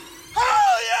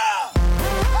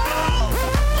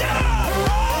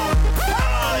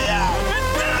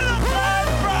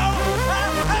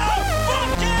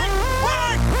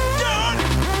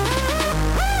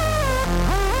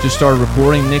just started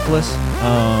recording, Nicholas.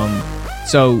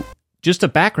 So just a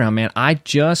background, man. I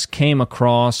just came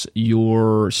across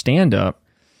your stand-up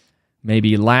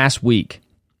maybe last week.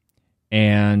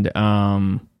 And,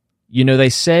 they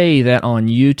say that on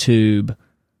YouTube,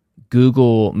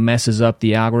 Google messes up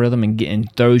the algorithm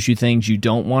and throws you things you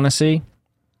don't want to see.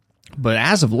 But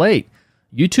as of late,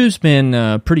 YouTube's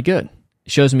been pretty good.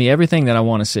 It shows me everything that I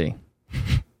want to see.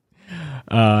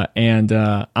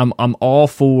 I'm all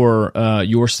for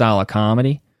your style of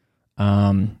comedy,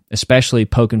 especially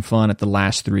poking fun at the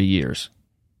last 3 years.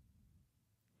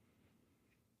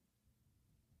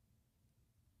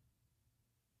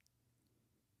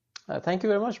 Thank you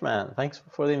very much, man. Thanks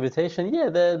for the invitation. Yeah,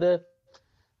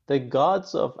 the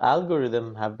gods of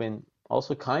algorithm have been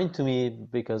also kind to me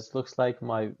because it looks like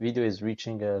my video is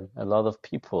reaching a lot of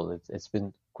people. It's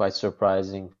been quite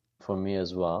surprising for me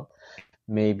as well.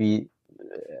 Maybe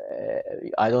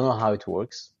I don't know how it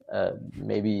works.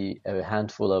 Maybe a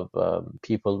handful of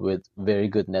people with very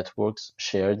good networks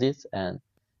shared it, and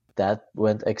that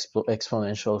went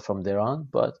exponential from there on.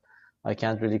 But I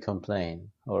can't really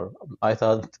complain. Or I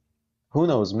thought, who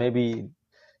knows? Maybe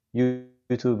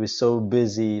YouTube is so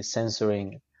busy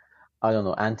censoring, I don't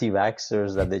know,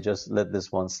 anti-vaxxers that they just let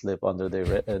this one slip under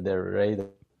their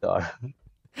radar.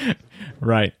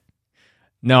 Right.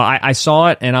 No, I saw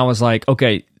it and I was like,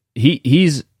 okay,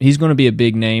 he's going to be a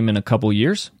big name in a couple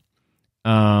years,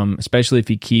 especially if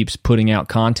he keeps putting out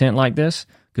content like this,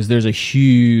 because there's a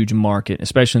huge market,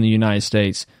 especially in the United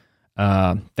States,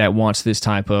 that wants this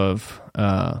type of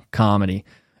comedy.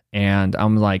 And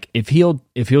I'm like, if he'll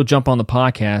jump on the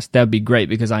podcast, that'd be great,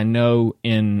 because I know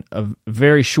in a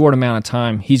very short amount of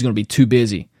time he's going to be too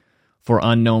busy for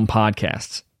unknown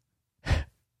podcasts.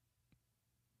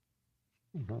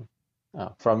 Mhm.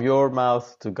 From your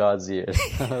mouth to God's ears.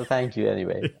 Thank you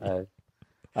anyway.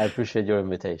 I appreciate your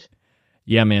invitation.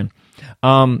 Yeah, man.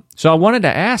 So I wanted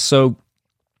to ask, so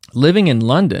living in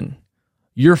London,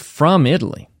 you're from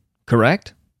Italy,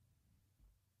 correct?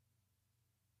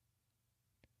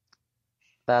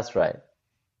 That's right.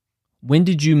 When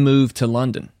did you move to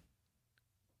London?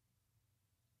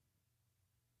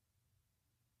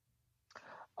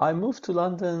 I moved to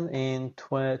London in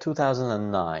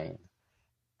 2009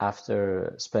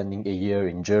 after spending a year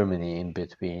in Germany in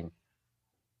between.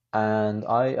 And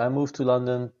I moved to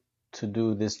London to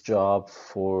do this job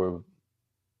for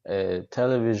a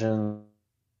television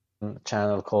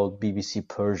channel called BBC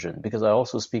Persian, because I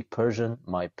also speak Persian,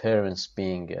 my parents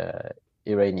being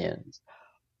Iranians,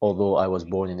 although I was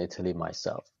born in Italy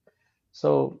myself.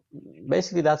 So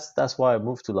basically that's why I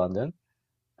moved to London.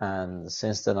 And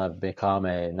since then I've become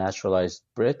a naturalized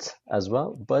Brit as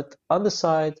well. But on the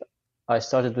side, I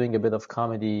started doing a bit of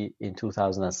comedy in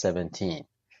 2017.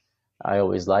 I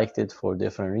always liked it for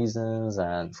different reasons,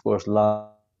 and of course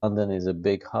London is a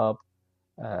big hub,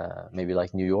 maybe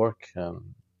like New York,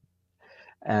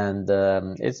 and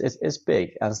it's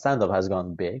big, and stand-up has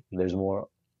gone big. There's more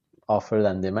offer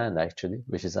than demand, actually,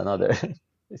 which is another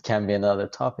it can be another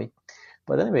topic.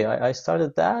 But anyway, I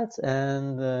started that,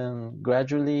 and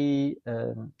gradually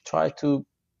tried to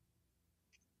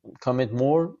commit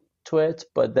more to it.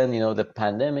 But then, the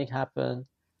pandemic happened.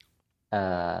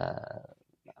 Uh,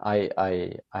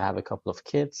 I have a couple of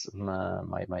kids.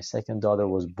 My second daughter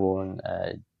was born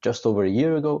just over a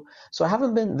year ago, so I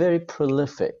haven't been very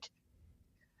prolific.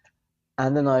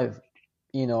 And then I've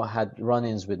had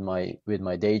run-ins with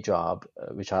my day job,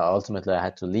 which I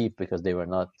had to leave because they were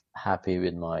not happy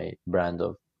with my brand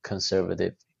of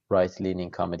conservative, right-leaning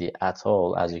comedy at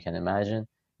all, as you can imagine.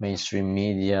 Mainstream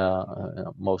media,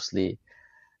 mostly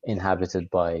inhabited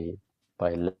by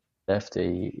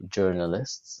lefty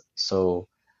journalists. So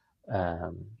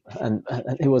and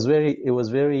it was very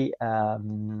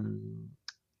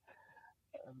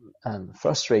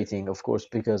frustrating, of course,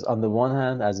 because on the one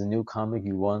hand, as a new comic,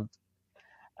 you want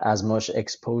as much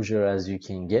exposure as you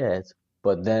can get,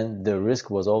 but then the risk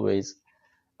was always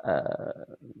uh,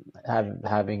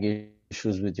 having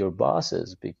issues with your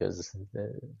bosses, because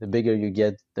the bigger you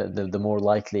get, the more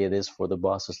likely it is for the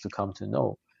bosses to come to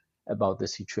know about the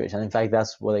situation. In fact,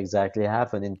 that's what exactly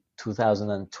happened in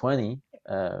 2020,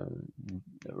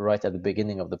 right at the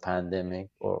beginning of the pandemic,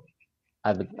 or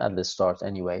at the start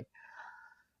anyway.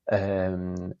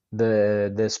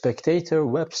 The Spectator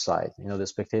website, the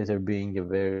Spectator being a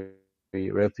very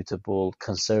reputable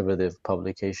conservative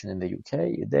publication in the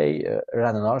UK, they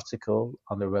ran an article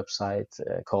on their website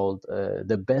called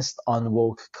 "The Best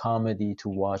Unwoke Comedy to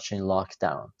Watch in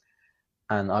Lockdown."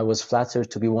 And I was flattered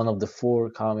to be one of the 4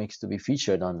 comics to be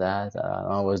featured on that.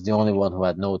 I was the only one who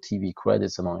had no TV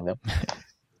credits among them.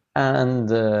 And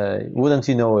wouldn't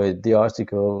you know it, the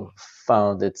article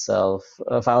found its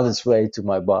way to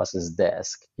my boss's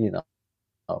desk, you know.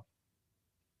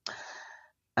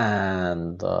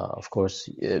 And of course,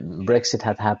 Brexit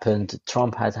had happened,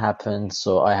 Trump had happened,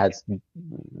 so I had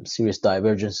serious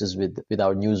divergences with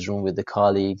our newsroom, with the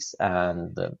colleagues,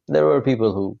 and there were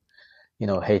people who, you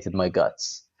know, hated my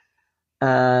guts.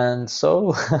 And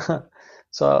so,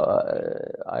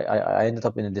 I ended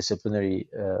up in a disciplinary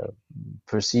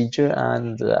procedure,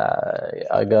 and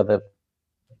I got a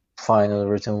final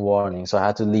written warning, so I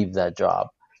had to leave that job,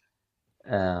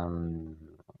 um,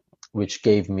 which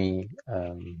gave me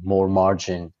more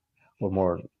margin or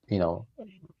more, you know,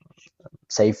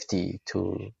 safety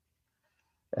to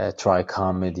try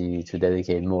comedy, to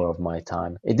dedicate more of my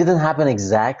time. It didn't happen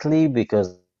exactly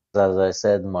because, as I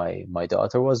said, my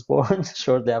daughter was born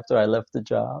shortly after I left the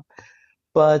job.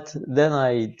 But then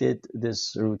I did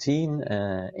this routine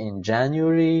in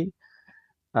January,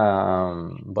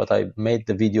 but I made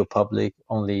the video public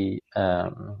only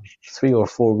 3 or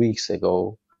 4 weeks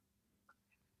ago,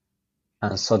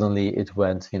 and suddenly it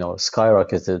went, you know,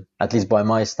 skyrocketed, at least by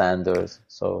my standards.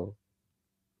 So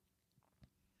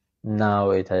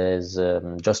now it has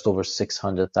just over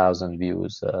 600,000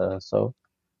 views. So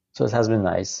it has been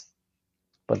nice.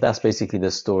 But that's basically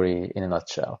the story in a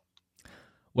nutshell.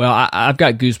 Well, I've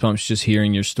got goosebumps just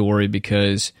hearing your story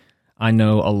because I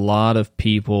know a lot of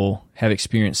people have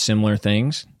experienced similar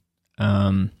things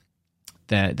that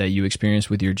you experienced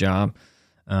with your job.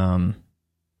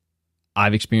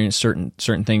 I've experienced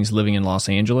certain things living in Los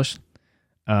Angeles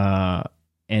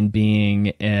and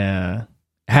being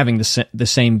having the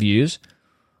same views,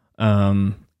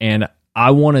 and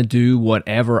I want to do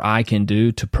whatever I can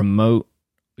do to promote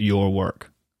your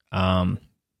work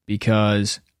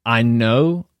because I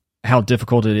know how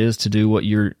difficult it is to do what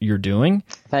you're doing.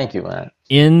 Thank you, man.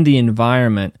 In the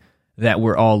environment that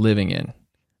we're all living in,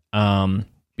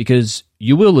 because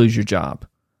you will lose your job,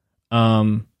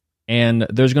 and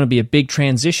there's going to be a big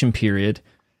transition period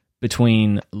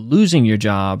between losing your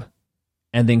job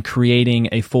and then creating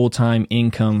a full-time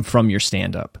income from your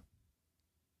stand-up,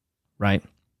 right?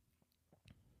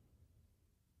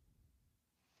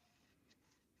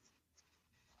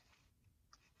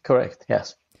 Correct.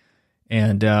 Yes.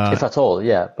 And if at all,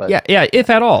 yeah. But yeah, if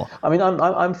at all. I mean,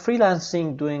 I'm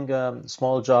freelancing, doing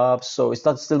small jobs, so it's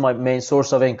not still my main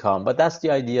source of income. But that's the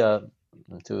idea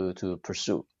to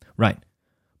pursue. Right.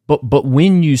 But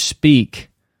when you speak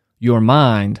your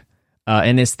mind,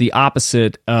 and it's the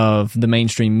opposite of the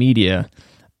mainstream media,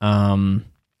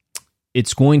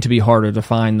 it's going to be harder to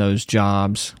find those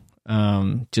jobs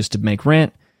just to make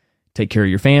rent, take care of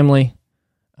your family,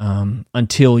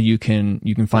 until you can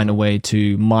find a way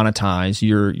to monetize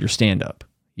your stand-up.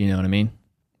 You know what I mean?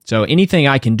 So anything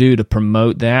I can do to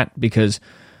promote that, because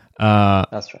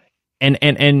that's right.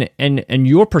 And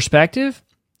your perspective,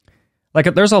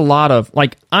 like there's a lot of,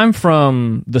 like, I'm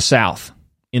from the South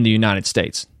in the United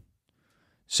States.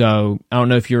 So I don't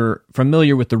know if you're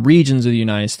familiar with the regions of the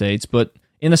United States, but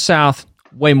in the South,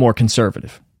 way more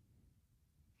conservative.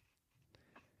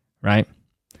 Right?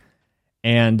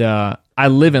 And I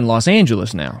live in Los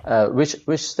Angeles now.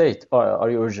 Which state are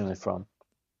you originally from?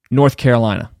 North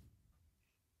Carolina.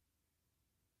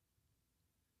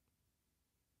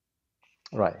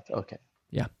 Right, okay.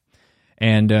 Yeah.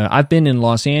 And I've been in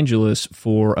Los Angeles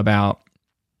for about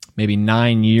maybe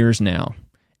 9 years now,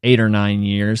 8 or 9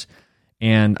 years,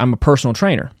 and I'm a personal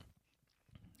trainer.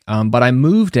 But I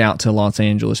moved out to Los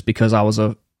Angeles because I was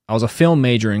a film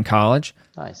major in college.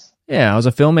 Nice. Yeah, I was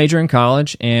a film major in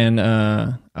college, and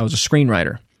I was a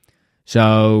screenwriter.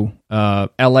 So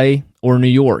L.A. or New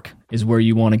York is where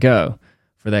you want to go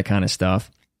for that kind of stuff.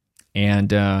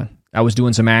 And I was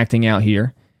doing some acting out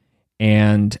here,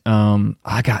 and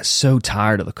I got so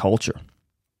tired of the culture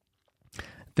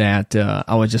that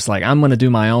I was just like, I'm going to do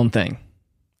my own thing.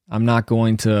 I'm not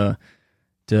going to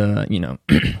try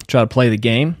to play the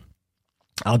game.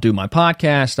 I'll do my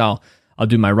podcast. I'll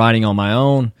do my writing on my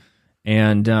own.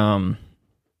 And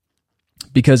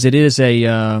because it is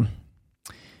a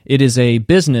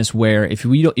business where if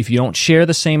you don't share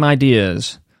the same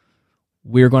ideas,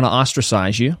 we're going to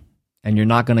ostracize you, and you're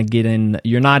not going to get in.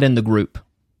 You're not in the group.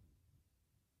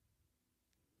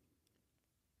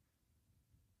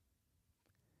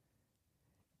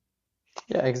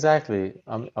 Yeah, exactly.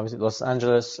 Obviously, Los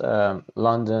Angeles,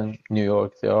 London, New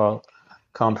York, they're all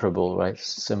comparable, right?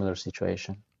 Similar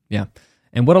situation. Yeah.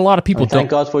 And what a lot of people thank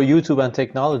God for YouTube and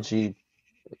technology.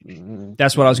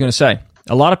 That's what I was going to say.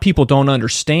 A lot of people don't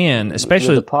understand,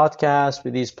 especially with the podcast,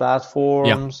 with these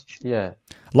platforms. Yeah.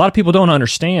 A lot of people don't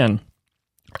understand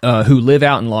who live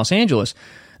out in Los Angeles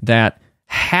that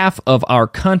half of our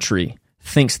country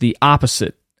thinks the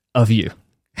opposite of you.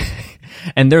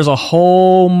 And there's a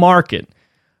whole market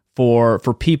for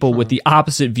people with the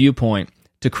opposite viewpoint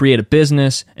to create a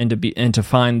business and to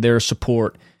find their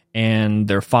support and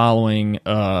their following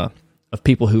of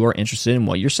people who are interested in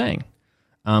what you're saying.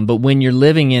 But when you're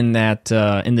living in that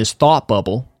in this thought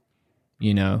bubble,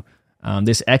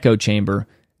 this echo chamber,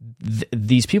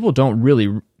 these people don't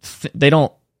really they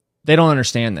don't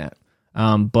understand that.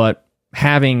 But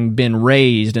having been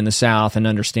raised in the South and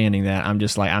understanding that, I'm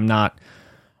just not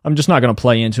going to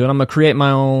play into it. I'm going to create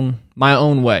my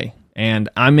own way, and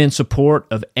I'm in support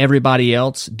of everybody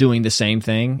else doing the same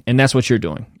thing, and that's what you're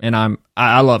doing, and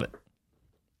I love it.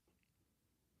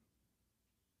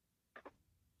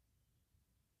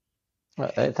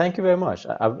 Thank you very much.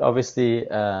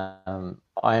 Obviously,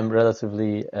 I'm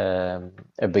relatively a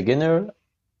beginner,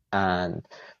 and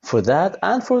for that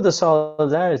and for the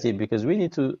solidarity, because we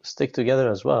need to stick together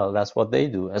as well. That's what they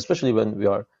do, especially when we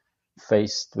are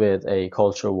faced with a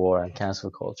culture war and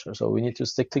cancel culture. So we need to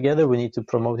stick together, we need to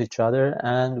promote each other,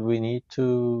 and we need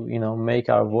to, make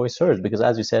our voice heard. Because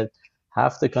as you said,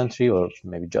 half the country, or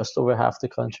maybe just over half the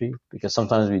country, because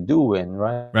sometimes we do win,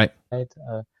 right? Right.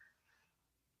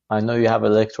 I know you have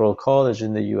electoral college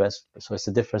in the US, so it's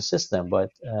a different system, but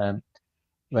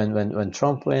when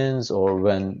Trump wins, or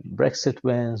when Brexit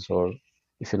wins, or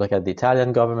if you look at the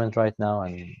Italian government right now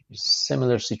and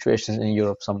similar situations in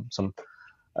Europe, some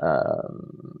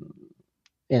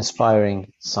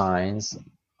inspiring signs,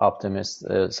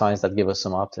 signs that give us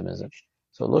some optimism.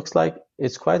 So it looks like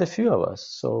it's quite a few of us.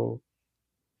 So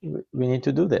we need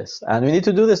to do this, and we need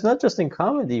to do this not just in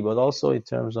comedy, but also in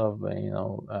terms of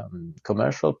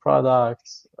commercial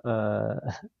products.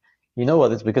 You know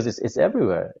what? It's because it's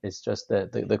everywhere. It's just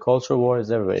that the culture war is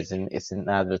everywhere. It's in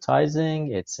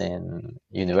advertising. It's in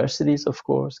universities, of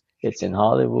course. It's in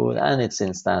Hollywood, and it's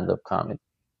in stand-up comedy.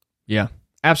 Yeah,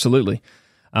 absolutely.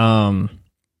 So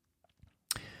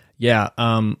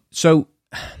I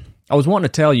was wanting to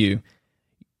tell you,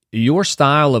 your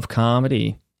style of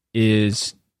comedy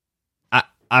is,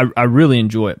 I really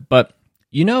enjoy it. But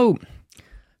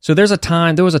so there was a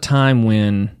time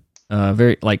when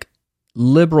very like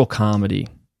liberal comedy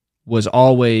was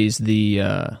always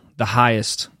the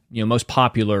highest, most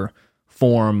popular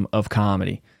form of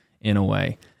comedy in a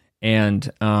way. And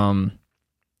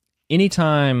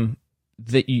anytime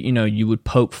that you would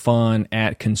poke fun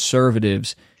at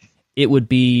conservatives, it would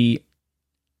be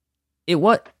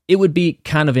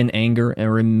kind of in anger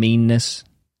or in meanness,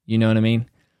 you know what I mean?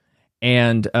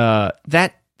 And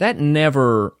that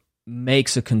never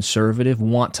makes a conservative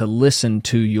want to listen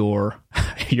to your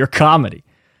comedy,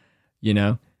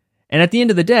 And at the end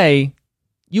of the day,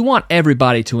 you want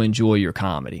everybody to enjoy your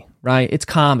comedy, right? It's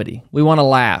comedy. We want to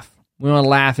laugh. We want to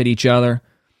laugh at each other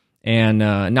and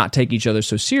not take each other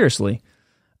so seriously.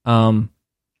 And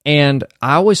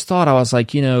I always thought, I was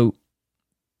like,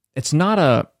 it's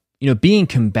not being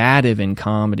combative in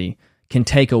comedy can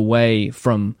take away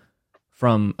from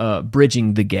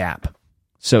bridging the gap,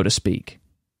 so to speak,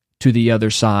 to the other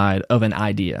side of an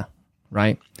idea,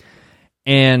 right?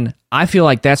 And I feel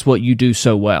like that's what you do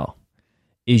so well,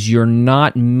 is you're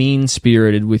not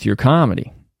mean-spirited with your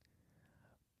comedy,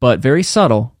 but very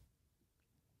subtle,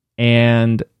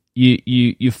 and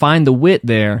you find the wit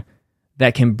there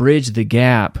that can bridge the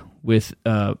gap with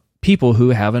people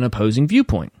who have an opposing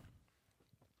viewpoint,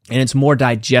 and it's more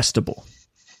digestible.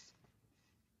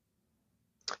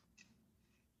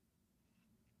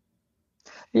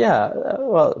 Yeah,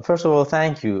 well, first of all,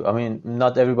 thank you. I mean,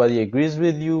 not everybody agrees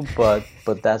with you, but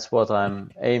that's what I'm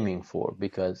aiming for,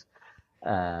 because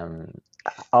um,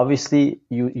 obviously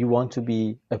you want to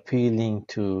be appealing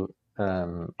to,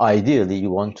 ideally you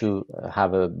want to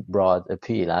have a broad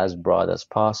appeal, as broad as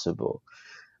possible,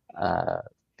 uh,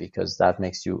 because that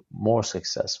makes you more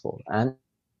successful. And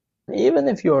even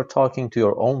if you're talking to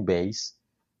your own base,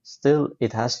 still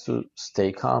it has to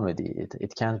stay comedy.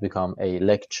 It can't become a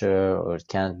lecture, or it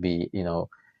can't be,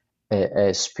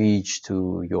 a speech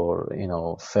to your,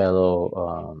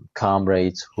 fellow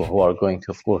comrades who are going to,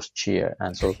 of course, cheer.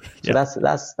 And so Yeah.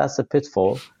 that's a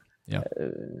pitfall, Yeah.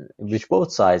 which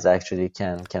both sides actually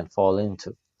can fall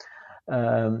into.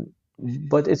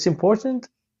 But it's important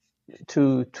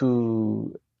to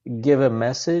give a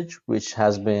message which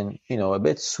has been, a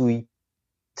bit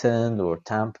sweetened or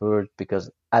tampered, because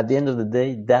at the end of the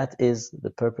day, that is the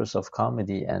purpose of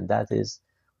comedy, and that is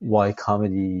why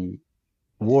comedy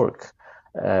works,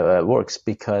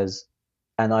 because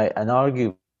an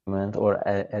argument or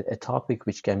a topic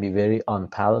which can be very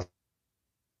unpalatable,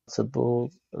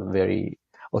 very,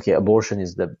 okay, abortion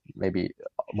is the maybe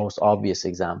most obvious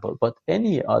example, but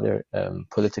any other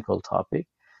political topic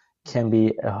can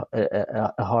be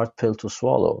a hard pill to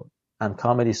swallow, and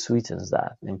comedy sweetens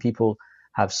that. And people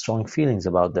have strong feelings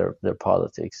about their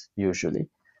politics usually.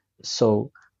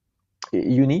 So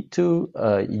you need to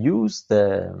use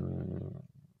the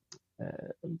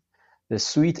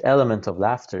sweet element of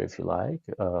laughter, if you like,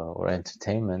 or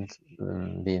entertainment,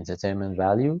 the entertainment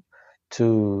value,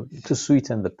 to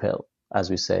sweeten the pill, as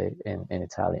we say in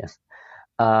Italian.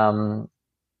 Um,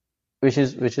 which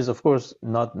is of course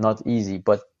not easy,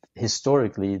 but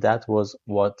historically that was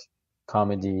what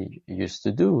comedy used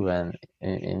to do. And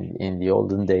in the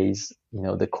olden days,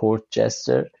 the court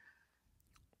jester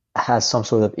has some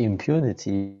sort of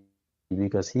impunity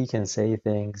because he can say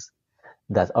things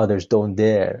that others don't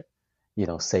dare,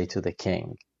 say to the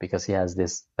king, because he has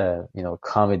this,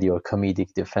 comedy or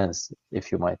comedic defense,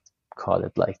 if you might call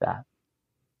it like that.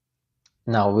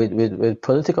 Now, with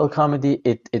political comedy,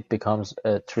 it becomes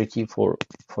tricky for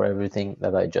everything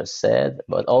that I just said,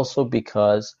 but also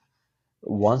because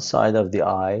one side of the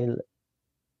aisle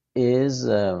is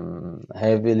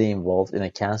heavily involved in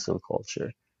a cancel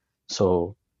culture.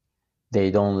 So they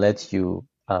don't let you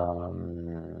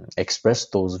express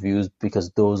those views because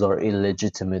those are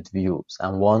illegitimate views.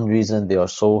 And one reason they are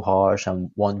so harsh, and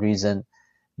one reason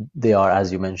they are,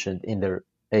 as you mentioned, in their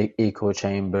echo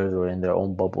chambers or in their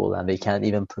own bubble, and they can't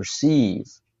even perceive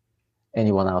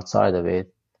anyone outside of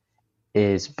it,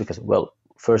 is because, well,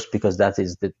 first, because that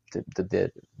is the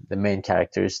main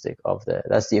characteristic of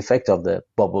that's the effect of the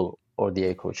bubble or the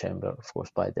echo chamber, of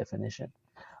course, by definition.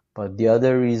 But the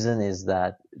other reason is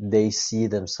that they see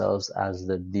themselves as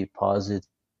the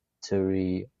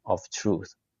depository of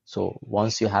truth. So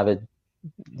once you have a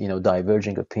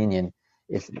diverging opinion,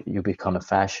 if you become a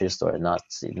fascist or a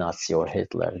Nazi or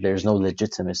Hitler, there's no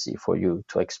legitimacy for you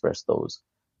to express those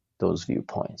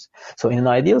viewpoints. So in an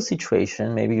ideal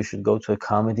situation, maybe you should go to a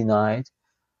comedy night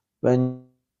when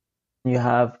you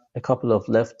have a couple of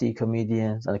lefty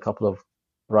comedians and a couple of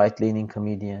right-leaning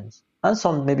comedians, and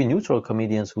some maybe neutral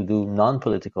comedians who do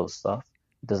non-political stuff.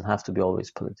 It doesn't have to be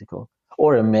always political,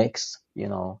 or a mix,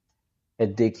 a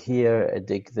dig here, a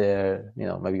dig there.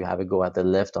 Maybe you have a go at the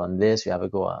left on this, you have a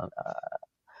go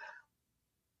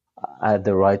at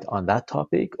the right on that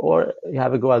topic, or you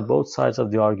have a go at both sides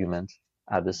of the argument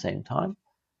at the same time.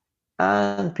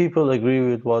 And people agree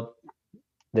with what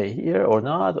they hear or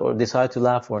not, or decide to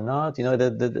laugh or not.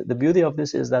 The beauty of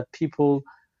this is that people,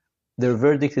 their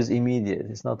verdict is immediate.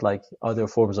 It's not like other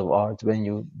forms of art when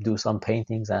you do some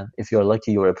paintings, and if you're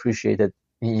lucky, you're appreciated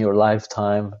in your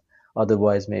lifetime.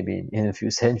 Otherwise, maybe in a few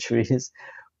centuries.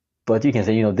 But you can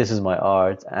say, this is my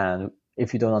art, and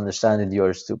if you don't understand it,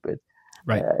 you're stupid.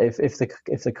 Right. If the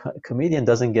comedian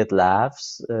doesn't get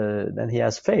laughs, then he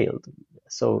has failed.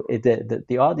 So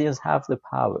the audience have the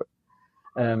power.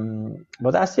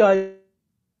 But that's the idea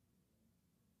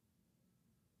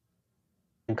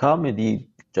in comedy,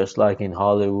 just like in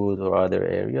Hollywood or other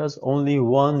areas. Only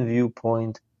one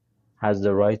viewpoint has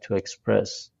the right to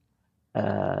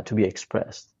be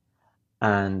expressed.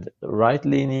 And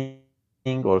right-leaning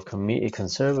or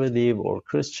conservative or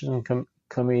Christian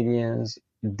comedians,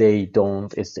 they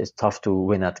don't. It's tough to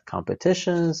win at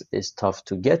competitions. It's tough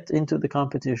to get into the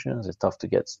competitions. It's tough to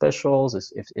get specials.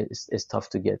 It's tough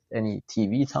to get any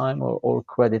TV time or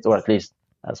credit, or at least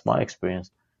that's my experience.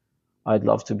 I'd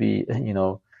love to be,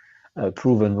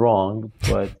 proven wrong,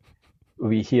 but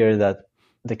we hear that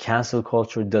the cancel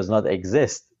culture does not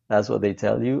exist. That's what they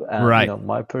tell you. And, right.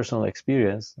 My personal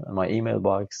experience, my email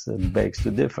box begs to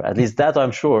differ. At least that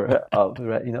I'm sure of,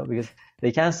 right? Because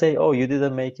they can't say, oh, you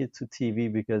didn't make it to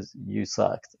TV because you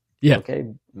sucked. Yeah. Okay,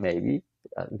 maybe,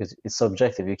 because it's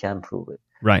subjective. You can't prove it.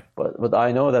 Right. But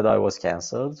I know that I was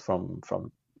canceled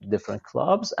from different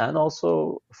clubs and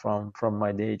also from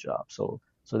my day job. So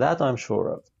that I'm sure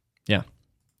of. Yeah.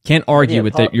 Can't argue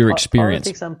with your experience.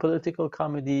 Politics and political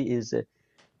comedy is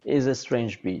a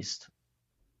strange beast.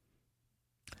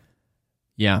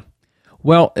 Yeah.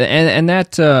 Well, and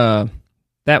that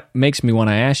makes me want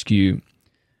to ask you,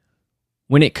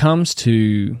 when it comes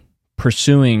to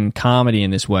pursuing comedy in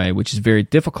this way, which is very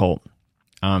difficult,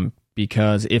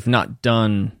 because if not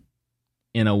done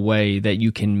in a way that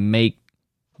you can make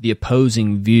the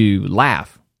opposing view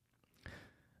laugh,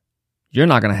 you're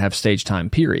not going to have stage time,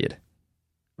 period.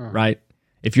 Right?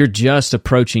 If you're just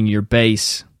approaching your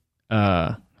base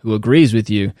who agrees with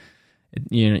you,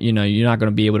 you're not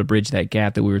going to be able to bridge that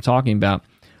gap that we were talking about.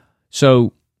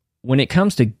 So when it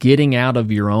comes to getting out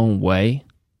of your own way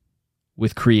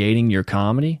with creating your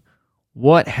comedy,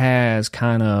 what has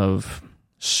kind of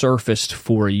surfaced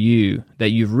for you that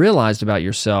you've realized about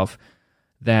yourself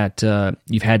that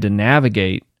you've had to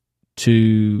navigate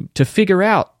to figure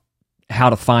out how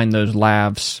to find those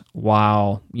laughs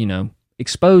while,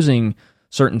 exposing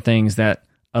certain things that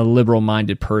a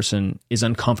liberal-minded person is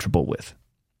uncomfortable with?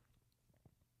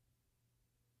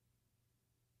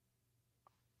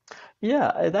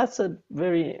 Yeah, that's a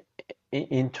very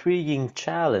intriguing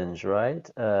challenge, right?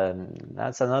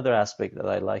 That's another aspect that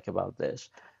I like about this,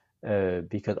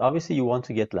 because obviously you want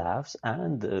to get laughs,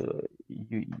 and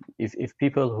if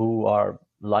people who are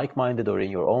like-minded or in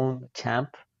your own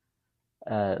camp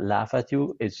laugh at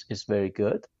you, it's very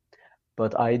good.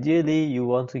 But ideally, you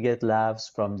want to get laughs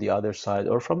from the other side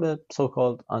or from the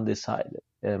so-called undecided.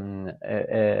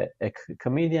 A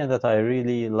comedian that I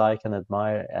really like and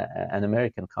admire, an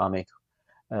American comic.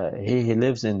 He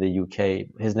lives in the UK.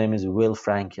 His name is Will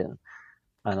Franken,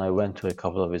 and I went to a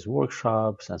couple of his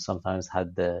workshops and sometimes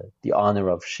had the honor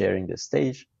of sharing the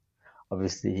stage.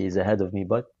 Obviously, he's ahead of me,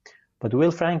 but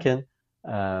Will Franken,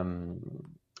 um,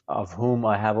 of whom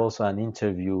I have also an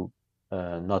interview,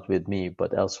 not with me,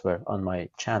 but elsewhere on my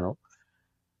channel,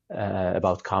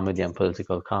 about comedy and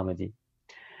political comedy.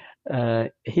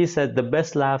 He said the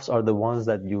best laughs are the ones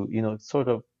that you sort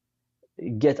of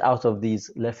get out of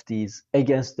these lefties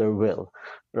against their will,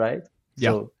 right? Yeah.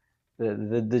 So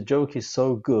the joke is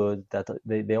so good that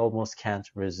they almost can't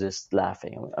resist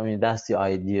laughing. I mean, that's the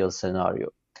ideal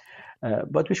scenario.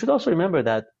 But we should also remember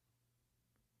that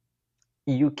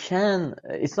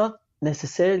it's not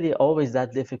necessarily always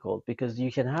that difficult, because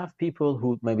you can have people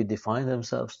who maybe define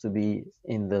themselves to be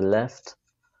in the left,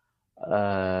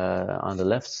 on the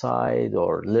left side,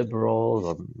 or liberal,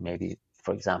 or maybe,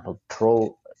 for example,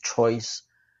 pro-choice,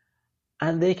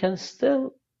 and they can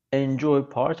still enjoy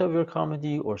part of your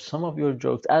comedy or some of your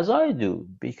jokes, as I do,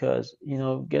 because,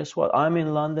 guess what? I'm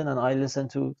in London and I listen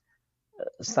to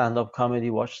stand-up comedy,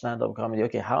 watch stand-up comedy.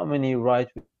 Okay, how many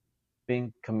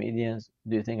right-wing comedians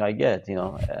do you think I get,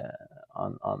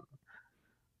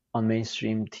 on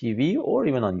mainstream TV or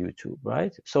even on YouTube,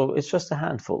 right? So it's just a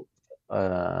handful,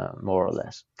 more or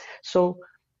less. So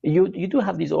you do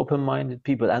have these open-minded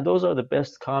people, and those are the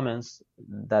best comments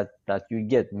that you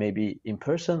get, maybe in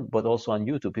person, but also on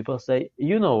YouTube. People say,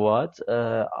 you know what,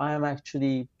 I am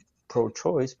actually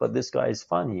pro-choice, but this guy is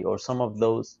funny, or some of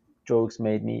those jokes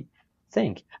made me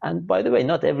think. And by the way,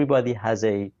 not everybody has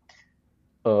a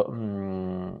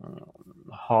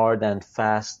hard and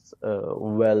fast,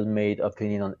 well-made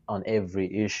opinion on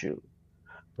every issue,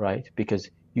 right? Because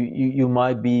you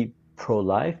might be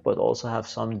pro-life, but also have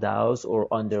some doubts, or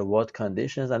under what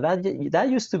conditions. And that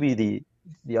used to be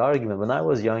the argument when I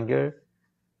was younger.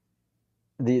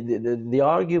 The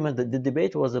argument, the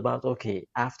debate was about, okay,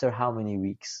 after how many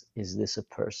weeks is this a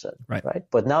person, right?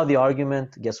 But now the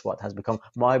argument, guess what, has become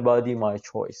my body, my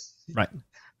choice,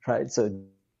 right? So it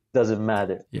doesn't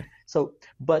matter. Yeah. So,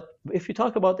 but if you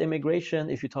talk about immigration,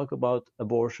 if you talk about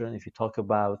abortion, if you talk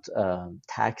about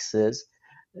taxes,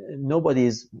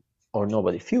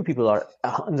 few people are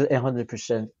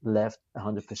 100% left,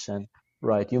 100%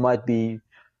 right. You might be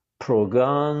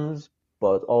pro-guns,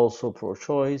 but also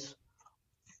pro-choice,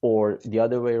 or the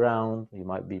other way around. You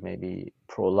might be maybe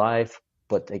pro-life,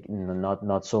 but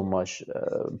not so much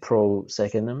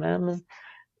pro-Second Amendment.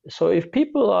 So if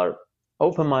people are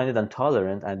open-minded and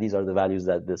tolerant, and these are the values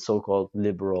that the so-called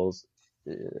liberals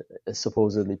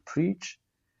supposedly preach,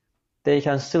 they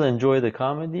can still enjoy the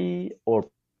comedy or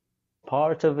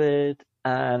part of it,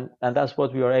 and that's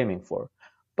what we are aiming for.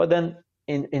 But then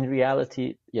in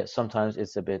reality, yes, sometimes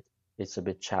it's a bit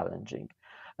challenging.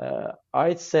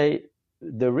 I'd say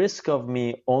the risk of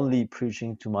me only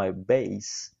preaching to my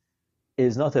base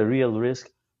is not a real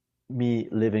risk, me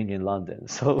living in London.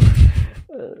 So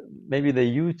maybe the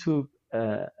YouTube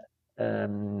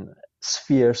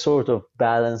sphere sort of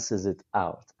balances it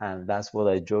out, and that's what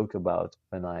I joke about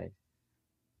when I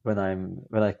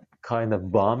kind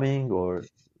of bombing, or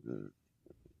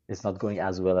it's not going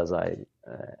as well as I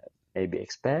maybe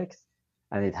expect,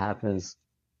 and it happens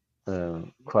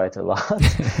quite a lot.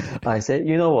 I say,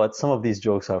 you know what, some of these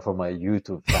jokes are for my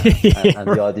YouTube fans, and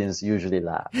the audience usually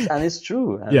laughs, and it's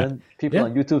true. And then people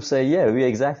on YouTube say, yeah, we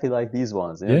exactly like these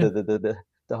ones.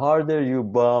 The harder you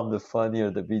bomb, the funnier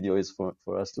the video is for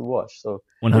us to watch. So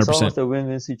 100%. It's almost a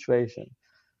win-win situation,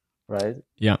 right?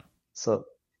 Yeah. So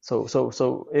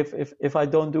if I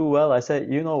don't do well, I say,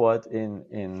 you know what,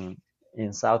 in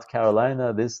South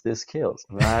Carolina, this kills.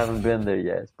 I mean, I haven't been there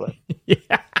yet, but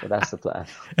but that's the plan.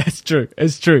 It's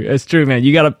true, man.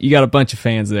 You got a bunch of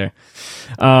fans there.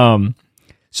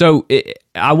 So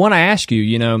I want to ask you,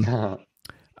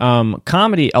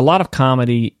 comedy. A lot of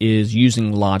comedy is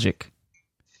using logic,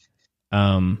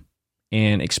 and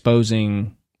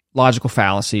exposing logical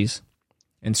fallacies,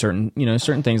 and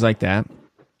certain things like that,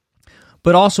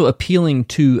 but also appealing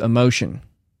to emotion.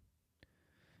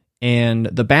 And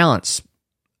the balance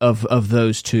of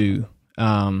those two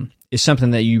is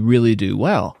something that you really do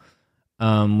well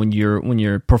when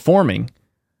you're performing.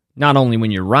 Not only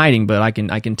when you're writing, but I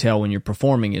can tell when you're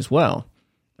performing as well.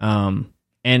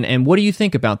 And what do you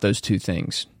think about those two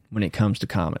things when it comes to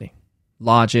comedy?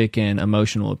 Logic and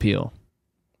emotional appeal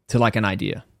to like an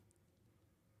idea.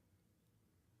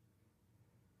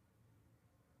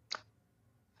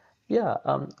 Yeah,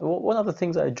 one of the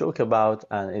things I joke about,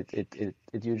 and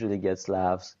it usually gets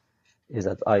laughs, is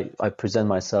that I present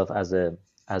myself as a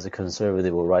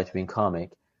conservative or right-wing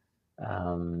comic,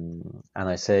 and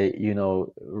I say,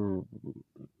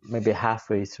 maybe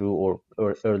halfway through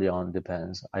or early on,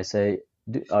 depends. I say,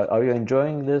 are you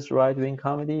enjoying this right-wing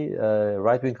comedy?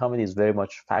 Right-wing comedy is very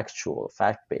much factual,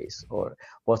 fact-based, or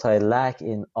what I lack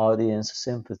in audience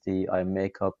sympathy, I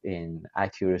make up in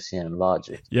accuracy and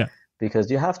logic. Yeah.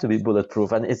 Because you have to be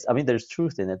bulletproof, and there's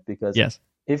truth in it, because Yes.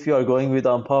 if you are going with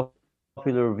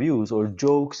unpopular views or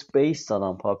jokes based on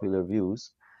unpopular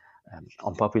views,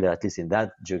 unpopular at least in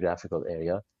that geographical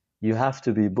area, you have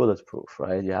to be bulletproof,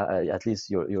 right? At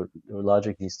least your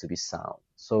logic needs to be sound.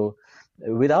 So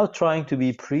without trying to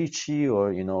be preachy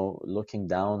or looking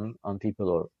down on people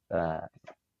or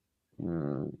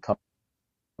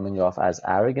coming off as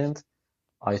arrogant,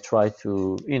 I try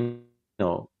to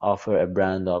offer a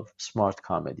brand of smart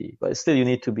comedy, but still you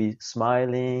need to be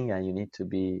smiling, and you need to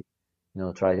be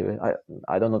try to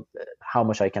I don't know how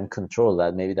much I can control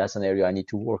that. Maybe that's an area I need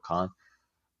to work on.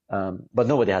 But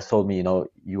nobody has told me,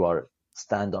 you are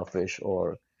standoffish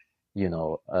or,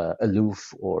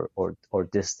 aloof or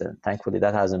distant. Thankfully,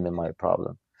 that hasn't been my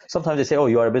problem. Sometimes they say, "Oh,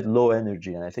 you are a bit low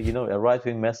energy," and I think, a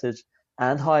right-wing message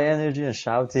and high energy and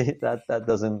shouty, that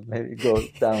doesn't maybe go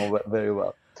down very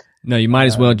well. No, you might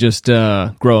as well just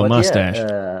grow a But mustache.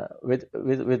 yeah,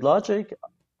 with logic,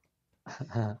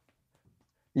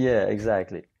 yeah,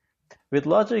 exactly. With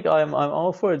logic, I'm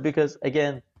all for it, because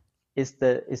again, it's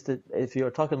the if you're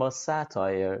talking about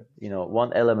satire,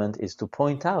 one element is to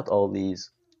point out all these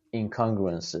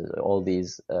incongruences, all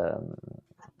these uh,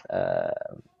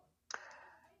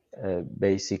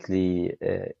 basically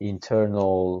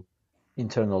internal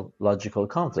logical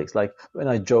conflicts. Like when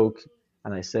I joke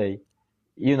and I say,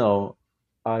 you know,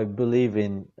 I believe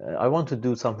in, I want to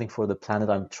do something for the planet.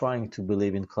 I'm trying to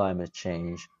believe in climate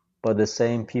change. But the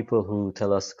same people who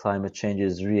tell us climate change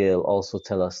is real also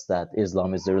tell us that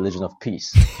Islam is the religion of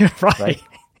peace, Right. right?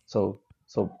 So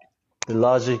the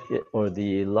logic or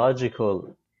the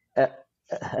logical e-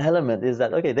 element is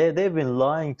that, okay, they've been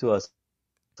lying to us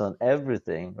on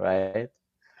everything, right?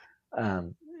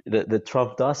 Um, the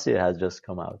Trump dossier has just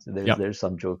come out. Yep. There's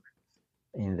some joke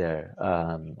in there,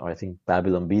 or I think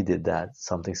Babylon B did that,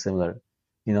 something similar.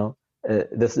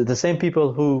 The same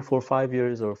people who for 5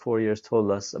 years or 4 years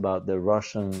told us about the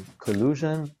Russian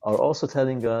collusion are also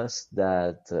telling us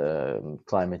that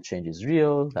climate change is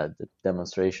real, that the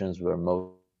demonstrations were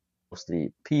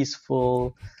mostly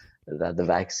peaceful, that the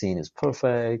vaccine is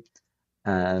perfect,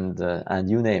 and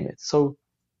you name it. So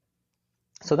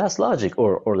that's logic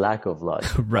or lack of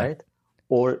logic, Right. right?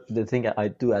 Or the thing I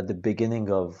do at the beginning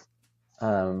of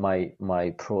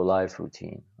my pro-life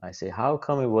routine. I say, how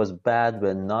come it was bad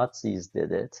when Nazis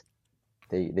did it?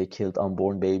 They killed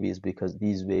unborn babies because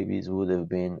these babies would have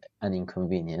been an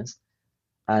inconvenience,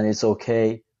 and it's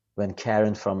okay when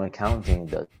Karen from accounting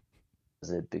does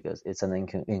it because it's an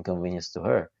inconvenience to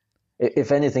her.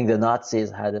 If anything, the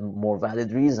Nazis had a more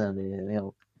valid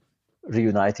reason.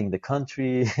 Reuniting the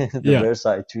country, the Yeah.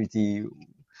 Versailles Treaty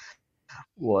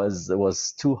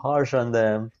was too harsh on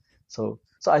them. So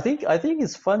I think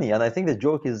it's funny, and I think the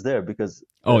joke is there because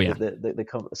Oh yeah.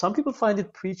 some people find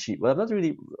it preachy. Well, not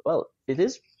really. Well, it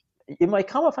is. It might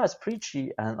come off as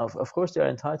preachy, and of course they are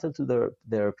entitled to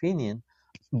their opinion.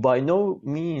 By no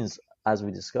means, as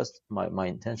we discussed, my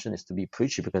intention is to be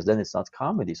preachy, because then it's not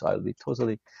comedy. So I'll be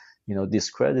totally,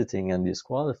 discrediting and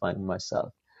disqualifying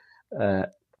myself. Uh,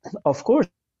 of course,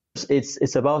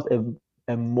 it's about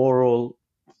a moral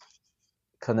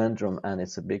conundrum, and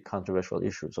it's a big controversial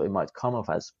issue, so it might come off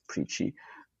as preachy.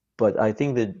 But I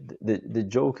think that the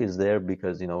joke is there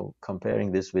because,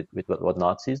 comparing this with what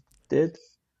Nazis did,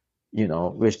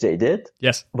 which they did,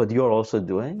 Yes. but you're also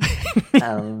doing.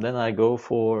 And then I go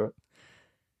for,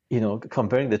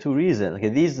 comparing the two reasons. Okay,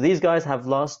 these guys have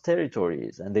lost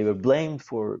territories, and they were blamed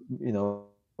for,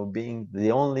 being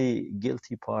the only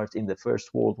guilty part in the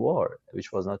First World War,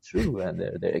 which was not true, and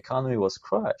their economy was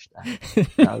crushed. And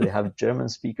now they have German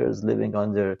speakers living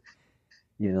under,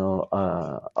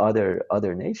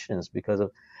 other nations because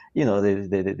of,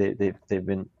 they've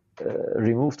been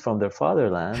removed from their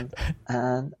fatherland,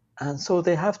 and so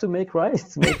they have to make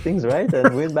things right,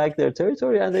 and win back their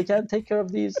territory, and they can't take care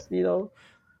of these, uh,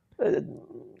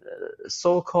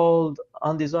 so-called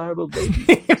undesirable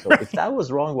babies. So if that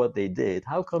was wrong what they did,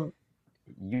 how come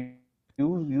you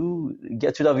you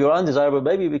get rid of your undesirable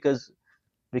baby because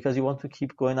you want to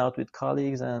keep going out with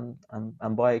colleagues and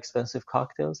buy expensive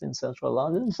cocktails in central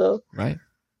London? So Right.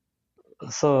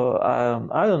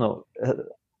 I don't know.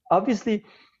 Obviously,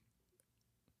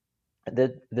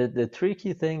 the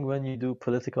tricky thing when you do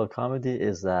political comedy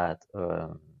is that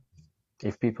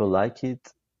if people like it,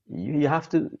 you have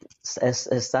to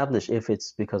establish if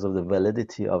it's because of the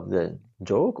validity of the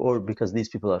joke or because these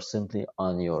people are simply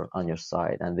on your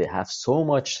side and they have so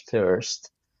much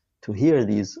thirst to hear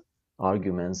these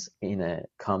arguments in a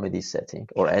comedy setting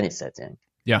or any setting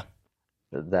Yeah.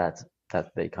 that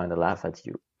they kind of laugh at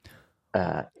you.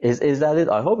 Is that it?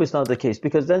 I hope it's not the case,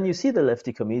 because then you see the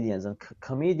lefty comedians and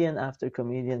comedian after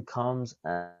comedian comes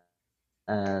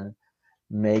and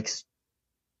makes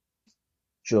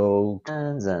jokes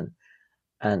and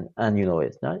you know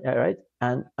it, right?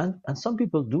 And some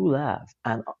people do laugh,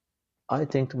 and I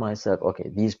think to myself, okay,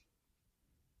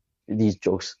 these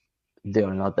jokes, they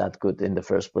are not that good in the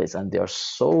first place, and they are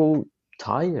so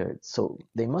tired, so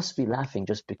they must be laughing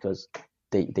just because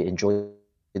they enjoy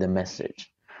the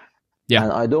message. Yeah.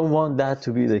 And I don't want that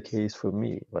to be the case for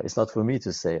me. But it's not for me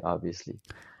to say, obviously,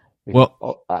 because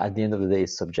Well, at the end of the day,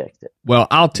 it's subjective. well,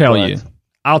 I'll tell you. But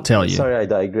I'll tell you. sorry, I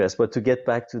digress. But to get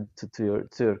back to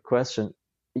your question,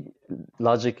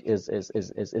 logic is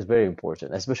very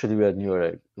important, especially when you're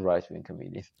a right-wing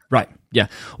comedian. Right. Yeah.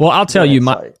 Well, I'll tell Go you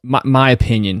ahead, sorry. my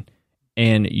opinion,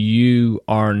 and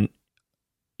your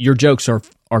jokes are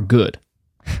good.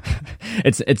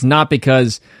 It's not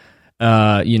because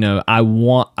I've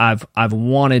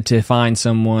wanted to find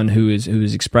someone who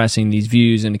is expressing these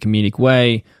views in a comedic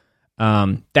way.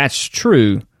 That's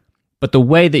true, but the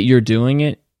way that you're doing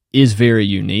it is very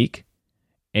unique,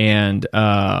 and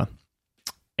I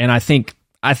think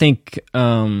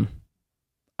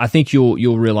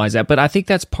you'll realize that. But I think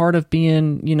that's part of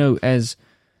being, as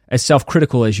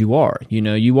self-critical as you are.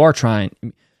 You are trying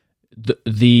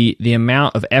the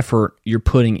amount of effort you're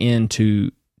putting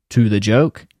into the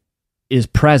joke is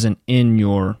present in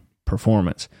your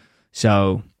performance.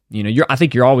 So, I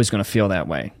think you're always going to feel that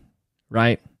way,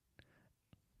 right?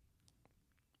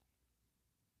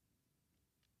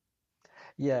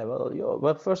 Yeah,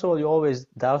 well, first of all, you always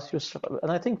doubt yourself,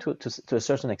 and I think to a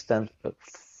certain extent,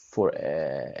 for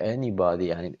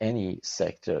anybody and in any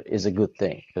sector, is a good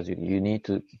thing, because you need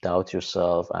to doubt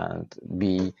yourself and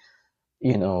be,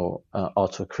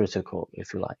 autocritical,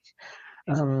 if you like.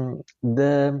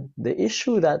 The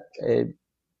issue that a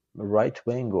right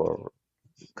wing or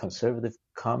conservative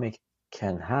comic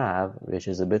can have, which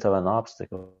is a bit of an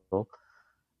obstacle,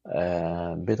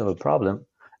 a bit of a problem,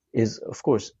 is, of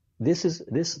course,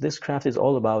 this craft is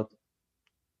all about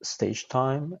stage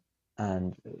time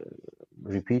and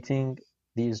repeating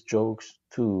these jokes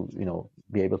to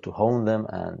be able to hone them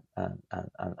and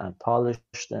polish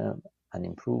them and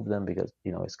improve them, because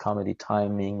it's comedy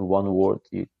timing. One word,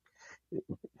 you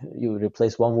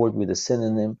replace one word with a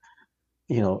synonym,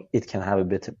 it can have a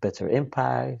bit better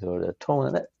impact, or the tone,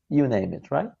 and you name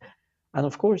it, right? And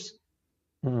of course,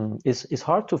 it's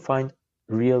hard to find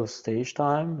real stage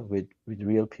time with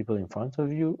real people in front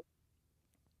of you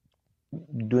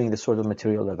doing the sort of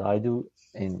material that I do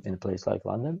in a place like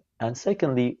London. And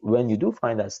secondly, when you do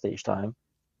find that stage time,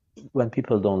 when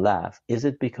people don't laugh, is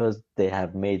it because they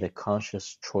have made a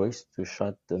conscious choice to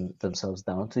shut themselves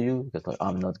down to you? Because, like,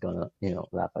 I'm not gonna,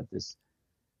 laugh at this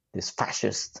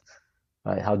fascist,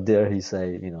 right? How dare he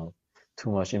say,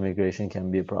 too much immigration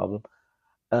can be a problem,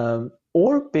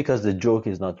 or because the joke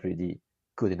is not really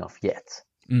good enough yet.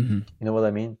 Mm-hmm. You know what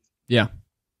I mean? Yeah.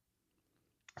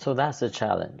 So that's a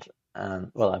challenge.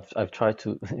 And well, I've tried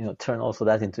to turn also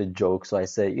that into a joke. So I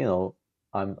say,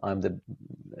 I'm the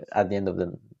at the end of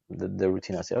the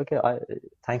routine, I say, okay,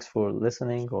 thanks for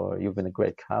listening, or you've been a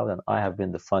great crowd, and I have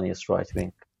been the funniest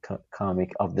right-wing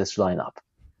comic of this lineup,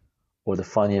 or the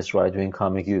funniest right-wing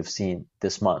comic you've seen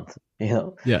this month.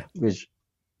 Yeah. Which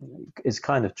is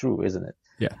kind of true, isn't it?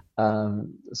 Yeah.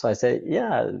 So I say,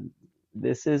 yeah,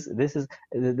 this is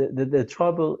the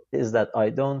trouble is that I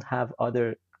don't have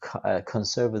other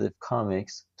conservative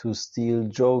comics to steal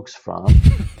jokes from.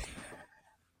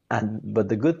 But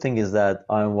the good thing is that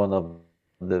I'm one of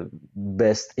the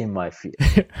best in my field.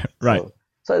 Right.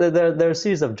 So there are a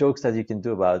series of jokes that you can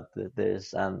do about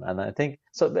this, and I think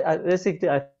so. Basically,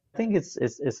 I think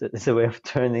it's a way of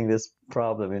turning this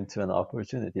problem into an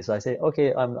opportunity. So I say,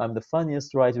 okay, I'm the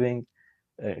funniest right wing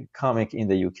comic in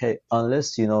the UK,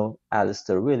 unless you know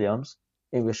Alistair Williams,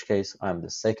 in which case I'm the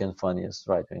second funniest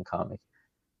right-wing comic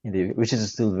in the UK, which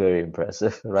is still very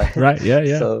impressive, right? Right. Yeah.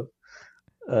 Yeah. So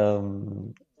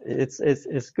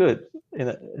it's good. You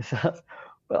know,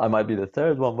 well, I might be the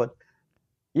third one, but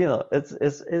you know,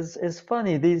 it's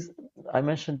funny. These I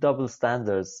mentioned double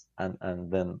standards,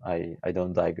 and then I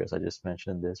don't digress. I just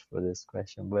mentioned this for this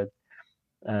question, but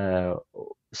uh,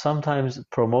 sometimes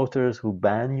promoters who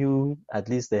ban you, at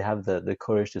least they have the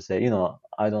courage to say, you know,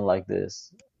 I don't like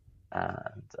this,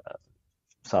 and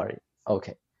sorry,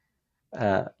 okay.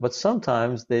 But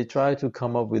sometimes they try to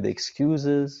come up with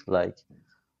excuses like,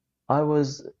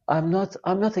 I'm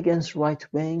not against right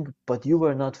wing, but you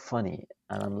were not funny.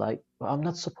 And I'm like, well, I'm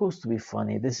not supposed to be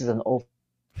funny. This is an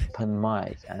open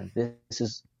mic, and this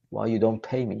is why you don't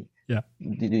pay me. Yeah.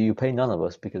 You pay none of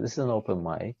us because this is an open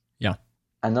mic, Yeah.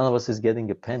 and none of us is getting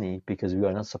a penny because we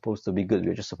are not supposed to be good.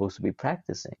 We're just supposed to be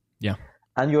practicing. Yeah.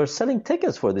 And you're selling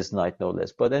tickets for this night, no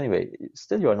less. But anyway,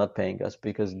 still you are not paying us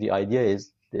because the idea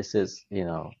is this is, you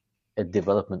know, a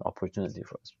development opportunity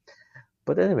for us.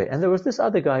 But anyway, and there was this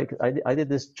other guy. I did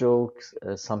this joke,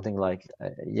 something like,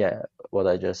 yeah, what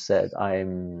I just said.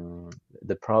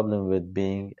 The problem with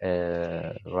being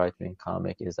a right-wing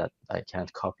comic is that I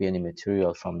can't copy any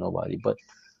material from nobody. But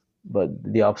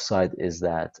the upside is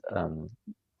that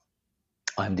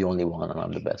I'm the only one and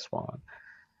I'm the best one.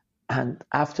 And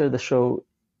after the show,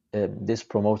 this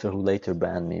promoter who later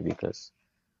banned me because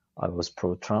I was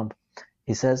pro-Trump,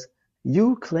 he says,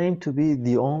 "You claim to be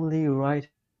the only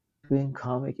right-wing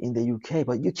comic in the UK,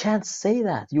 but you can't say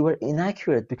that. You are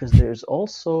inaccurate because there's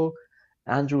also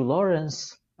Andrew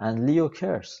Lawrence and Leo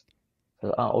Kearse."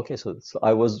 So, okay, so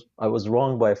I was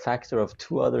wrong by a factor of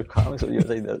two other comics. So you're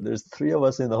saying that there's three of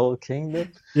us in the whole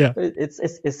kingdom? Yeah.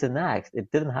 It's an act.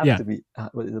 It didn't have Yeah. to be.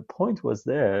 But the point was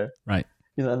there, Right.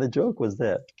 you know, and the joke was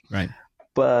there. Right.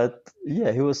 But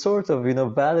yeah, he was sort of, you know,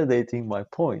 validating my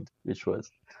point, which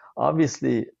was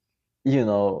obviously, you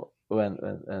know, when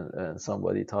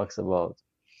somebody talks about,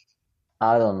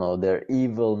 I don't know, their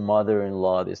evil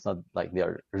mother-in-law, it's not like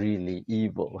they're really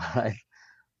evil, right?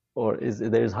 Or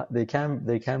they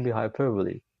can be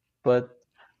hyperbole, but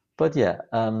yeah,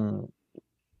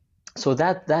 so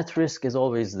that risk is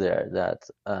always there, that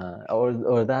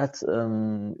or that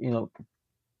you know,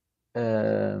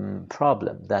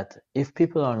 problem that if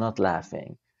people are not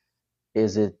laughing,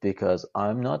 is it because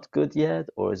I'm not good yet,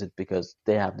 or is it because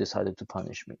they have decided to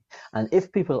punish me? And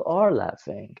if people are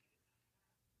laughing,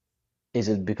 is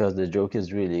it because the joke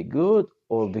is really good,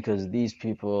 or because these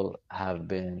people have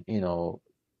been, you know,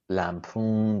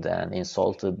 lampooned and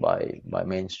insulted by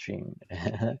mainstream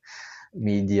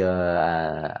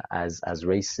media as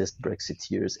racist,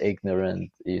 Brexiteers, ignorant,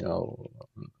 you know,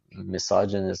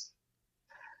 misogynist,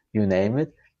 you name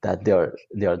it, that they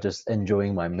are just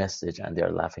enjoying my message and they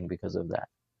are laughing because of that.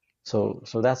 So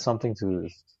that's something to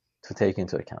take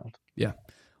into account. Yeah.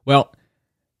 Well,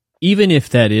 even if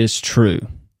that is true,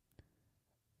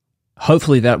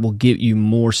 hopefully that will give you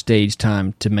more stage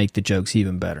time to make the jokes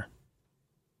even better.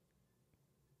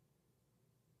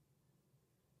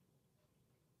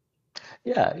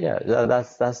 Yeah,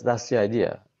 that's the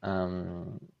idea.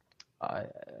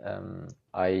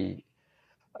 I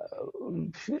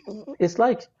it's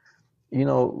like, you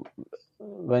know,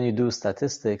 when you do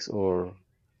statistics or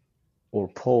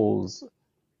polls,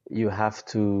 you have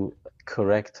to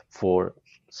correct for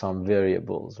some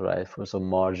variables, right? For some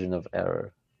margin of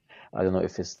error. I don't know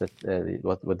if it's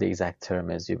what the exact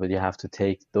term is, but you have to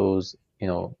take those, you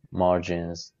know,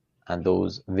 margins and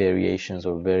those variations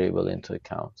or variable into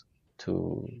account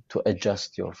to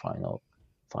adjust your final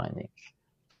finding.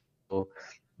 So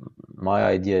my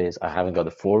idea is, I haven't got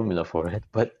a formula for it,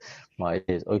 but my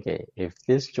idea is, okay, if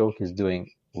this joke is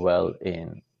doing well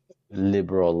in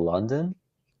liberal London,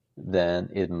 then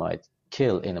it might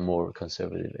kill in a more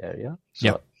conservative area. So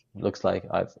Yeah. it looks like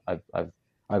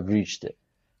I've reached it.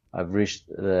 I've reached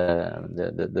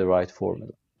the right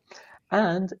formula.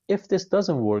 And if this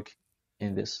doesn't work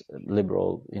in this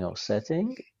liberal, you know,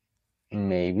 setting,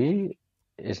 maybe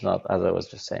it's not, as I was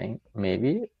just saying,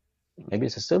 maybe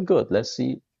it's still good. Let's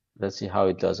see how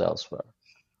it does elsewhere.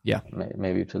 Yeah.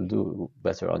 Maybe it will do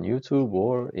better on YouTube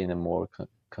or in a more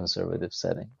conservative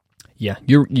setting. Yeah,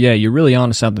 you're really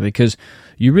onto something, because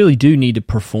you really do need to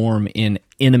perform in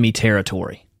enemy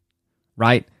territory,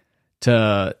 right?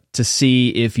 To see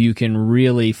if you can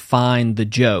really find the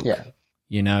joke. Yeah.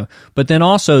 You know, but then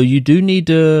also you need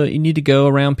to go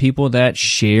around people that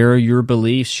share your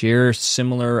beliefs, share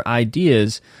similar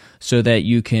ideas, so that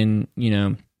you can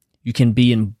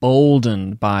be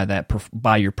emboldened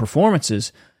by your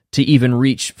performances to even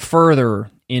reach further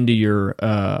into your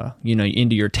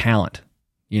into your talent.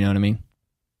 You know what I mean?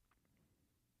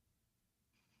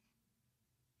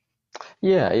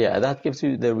 Yeah, yeah, that gives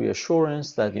you the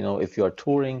reassurance that, if you are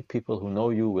touring, people who know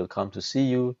you will come to see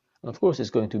you. And of course, it's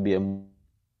going to be a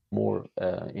more,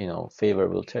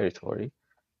 favorable territory.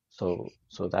 So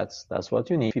that's what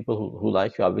you need. People who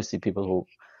like you, obviously people who,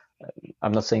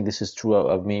 I'm not saying this is true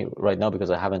of me right now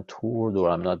because I haven't toured or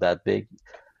I'm not that big,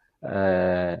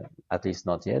 uh, at least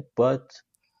not yet. But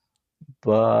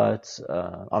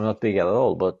I'm not big at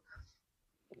all.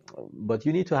 But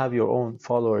you need to have your own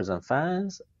followers and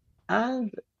fans,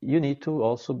 and you need to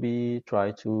also be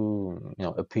try to,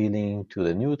 appealing to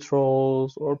the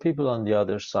neutrals or people on the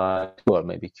other side who are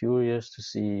maybe curious to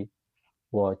see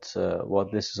what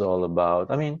this is all about.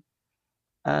 I mean,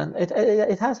 and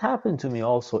it has happened to me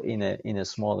also in a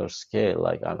smaller scale.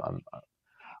 Like I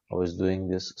was doing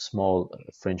this small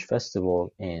Fringe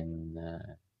festival in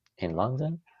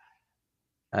London,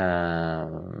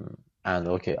 and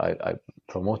okay, I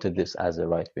promoted this as a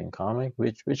right-wing comic,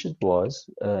 which it was,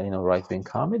 right-wing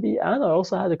comedy. And I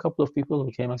also had a couple of people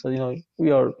who came and said,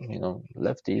 we are,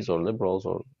 lefties or liberals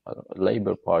or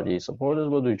Labour Party supporters,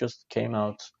 but we just came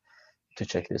out to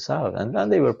check this out. And then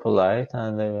they were polite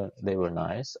and they were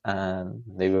nice and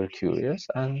they were curious,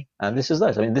 and this is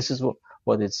nice. I mean, this is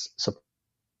what it's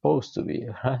supposed to be,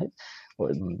 right?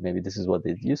 Or maybe this is what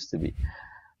it used to be.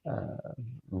 Uh,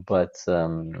 but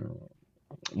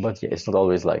but yeah, it's not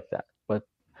always like that. But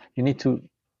you need to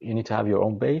you need to have your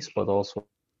own base, but also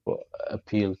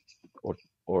appeal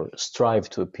or strive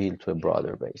to appeal to a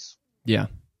broader base. Yeah.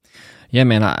 Yeah,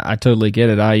 man, I totally get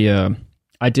it.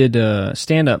 I did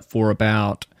stand up for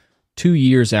about 2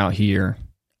 years out here,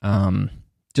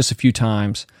 just a few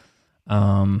times.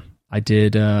 I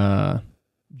did the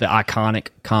iconic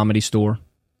Comedy Store,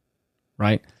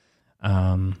 right?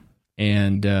 And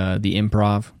the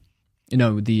Improv, the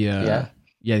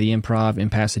Improv in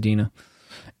Pasadena.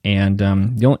 And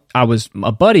I was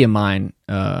a buddy of mine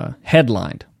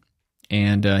headlined,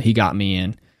 and he got me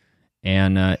in,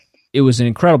 and it was an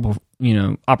incredible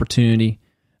opportunity.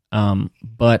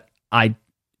 But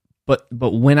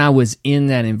when I was in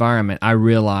that environment, I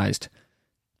realized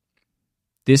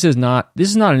this is not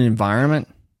an environment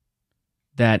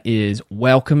that is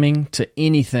welcoming to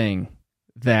anything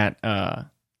that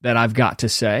I've got to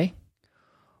say,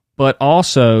 but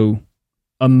also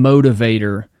a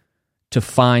motivator to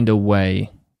find a way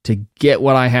to get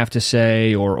what I have to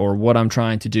say or what I'm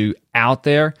trying to do out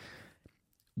there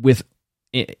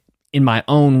in my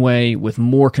own way, with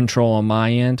more control on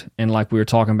my end. And like we were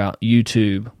talking about,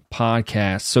 YouTube,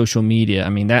 podcasts, social media. I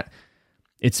mean, that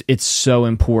it's so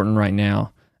important right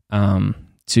now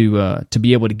to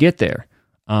be able to get there.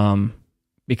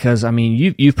 Because I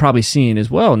mean, you've probably seen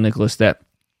as well, Nicholas, that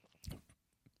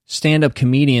stand-up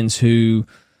comedians who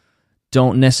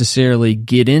don't necessarily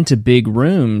get into big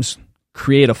rooms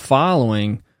create a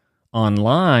following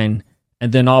online,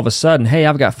 and then all of a sudden, hey,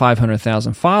 I've got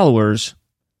 500,000 followers.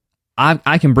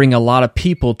 I can bring a lot of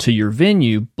people to your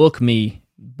venue. Book me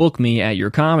at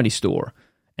your Comedy Store,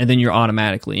 and then you're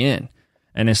automatically in.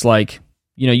 And it's like,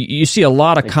 you see a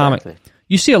lot of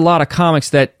you see a lot of comics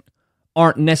that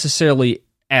aren't necessarily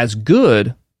as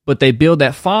good, but they build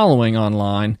that following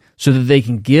online so that they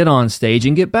can get on stage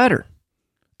and get better.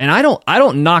 And I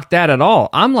don't knock that at all.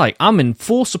 I'm in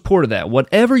full support of that.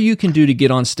 Whatever you can do to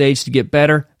get on stage to get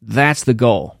better, that's the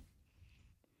goal.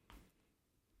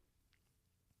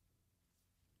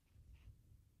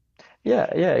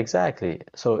 Yeah, yeah, exactly.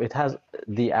 So it has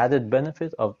the added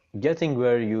benefit of getting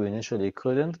where you initially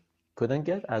couldn't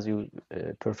get, as you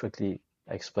perfectly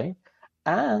explained,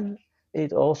 and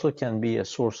it also can be a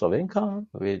source of income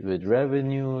with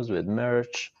revenues, with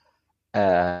merch.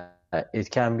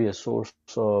 It can be a source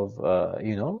of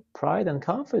pride and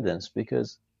confidence,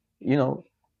 because you know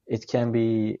it can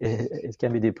be it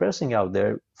can be depressing out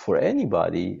there for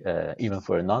anybody, even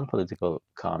for a non-political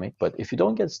comic. But if you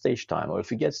don't get stage time, or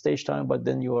if you get stage time but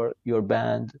then you're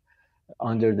banned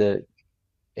under the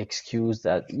excuse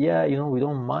that, yeah, we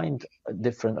don't mind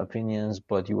different opinions,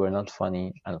 but you are not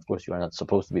funny, and of course you are not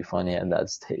supposed to be funny at that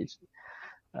stage,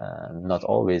 not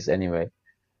always anyway.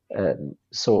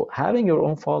 So having your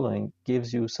own following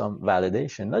gives you some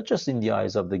validation, not just in the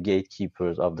eyes of the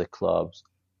gatekeepers of the clubs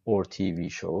or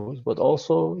TV shows, but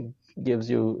also gives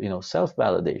you,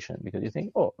 self-validation, because you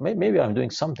think, oh, maybe I'm doing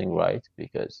something right,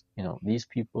 because, these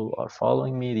people are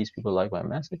following me, these people like my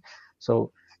message.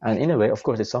 So, and in a way, of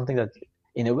course, it's something that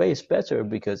in a way is better,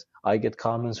 because I get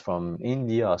comments from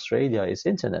India, Australia. It's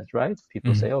internet, right?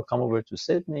 People Mm-hmm. say, oh, come over to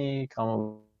Sydney,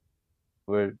 come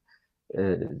over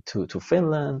to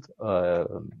Finland,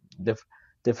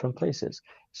 different places.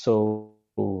 So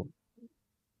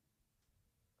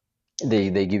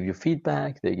they give you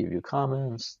feedback, they give you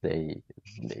comments, they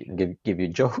give you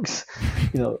jokes,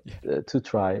 to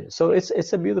try. So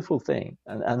it's a beautiful thing,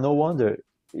 and no wonder,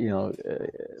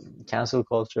 cancel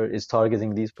culture is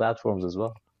targeting these platforms as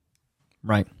well.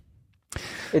 Right.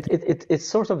 It's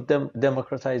sort of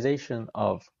democratization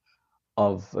of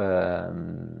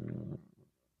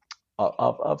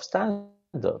stand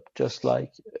up, just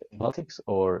like politics,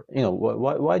 or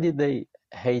why did they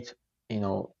hate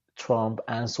Trump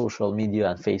and social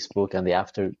media and Facebook, and they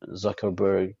after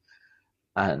Zuckerberg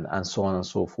and so on and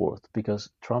so forth? Because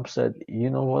Trump said, you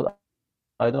know what,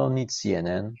 I don't need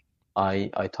CNN. I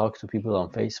talk to people on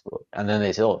Facebook. And then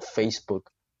they said, oh, Facebook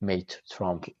made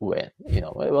Trump win.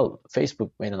 Well,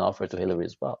 Facebook made an offer to Hillary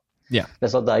as well. Yeah.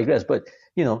 Let's not digress. But,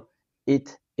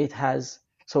 it has,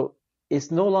 so it's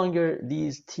no longer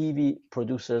these TV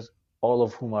producers, all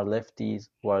of whom are lefties,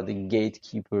 who are the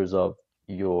gatekeepers of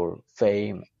your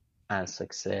fame and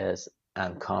success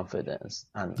and confidence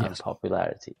and Yes.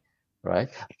 popularity, right?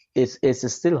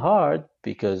 It's still hard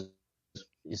because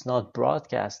it's not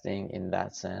broadcasting in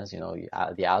that sense.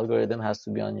 The algorithm has to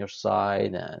be on your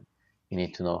side, and you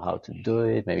need to know how to do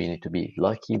it. Maybe you need to be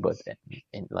lucky, but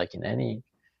like in any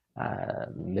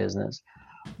business.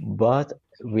 But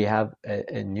we have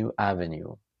a new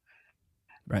avenue,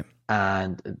 Right.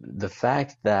 and the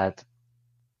fact that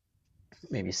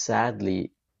maybe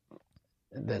sadly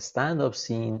the stand-up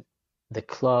scene, the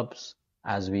clubs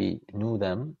as we knew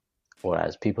them, or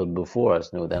as people before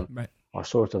us knew them, Right. are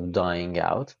sort of dying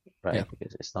out, Yeah. right?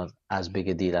 Because it's not as big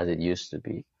a deal as it used to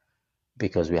be,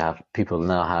 because people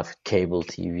now have cable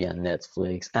TV and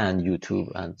Netflix and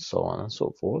YouTube and so on and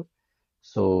so forth.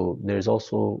 So there's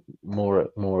also more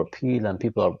appeal, and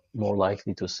people are more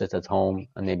likely to sit at home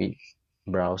and maybe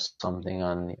browse something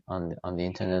on the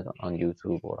internet, on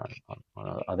YouTube, or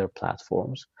on other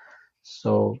platforms.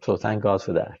 So thank God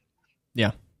for that.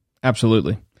 Yeah.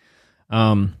 Absolutely.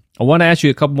 I want to ask you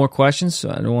a couple more questions. So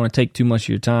I don't want to take too much of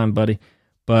your time, buddy.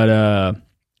 But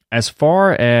as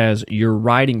far as your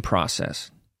writing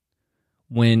process,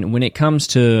 when it comes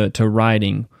to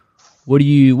writing, what do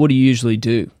you usually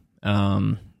do?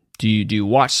 Do you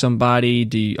watch somebody?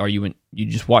 You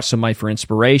just watch somebody for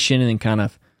inspiration and then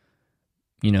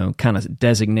kind of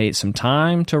designate some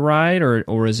time to write,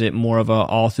 or is it more of a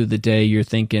all through the day you're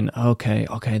thinking, okay,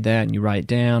 that, and you write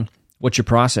down? What's your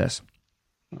process?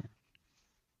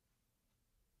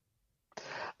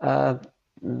 Uh,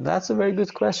 that's a very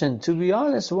good question. To be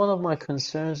honest, one of my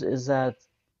concerns is that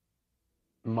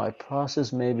my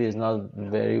process maybe is not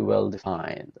very well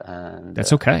defined, and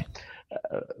That's okay.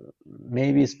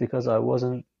 maybe it's because I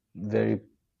wasn't very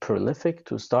prolific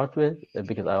to start with,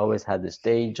 because I always had this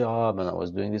day job and I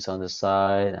was doing this on the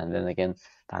side, and then again,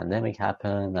 pandemic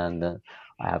happened, and then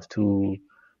I have two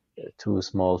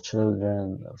small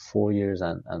children, 4 years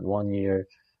and 1 year.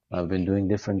 I've been doing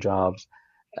different jobs.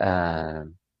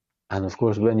 Um, and of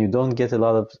course, when you don't get a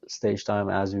lot of stage time,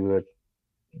 as we were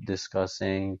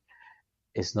discussing,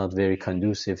 it's not very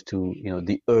conducive to,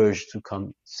 the urge to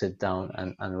come sit down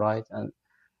and write. And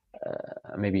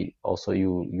maybe also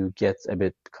you get a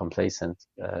bit complacent,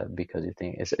 because you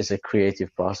think it's a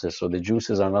creative process, so the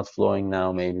juices are not flowing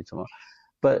now, maybe tomorrow.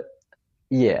 But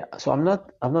yeah, so I'm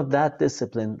not that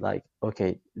disciplined, like,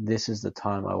 okay, this is the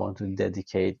time I want to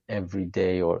dedicate every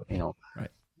day, or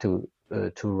Right. to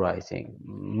writing.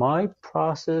 My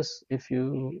process, if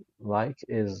you like,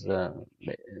 is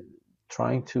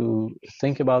trying to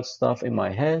think about stuff in my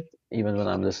head, even when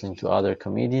I'm listening to other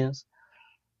comedians.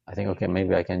 I think, okay,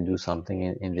 maybe I can do something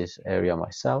in this area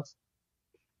myself.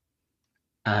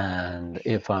 And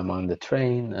if I'm on the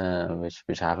train,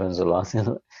 which happens a lot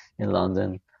in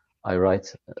London, I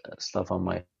write stuff on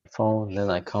my phone. Then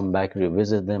I come back,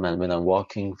 revisit them, and when I'm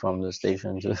walking from the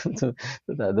station to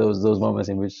those moments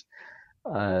in which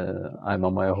I'm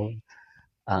on my own,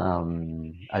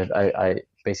 I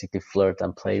basically flirt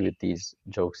and play with these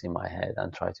jokes in my head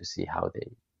and try to see how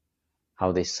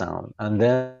they sound. And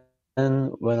then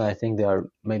when I think they are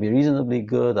maybe reasonably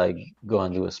good, I go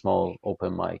and do a small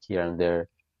open mic here and there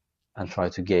and try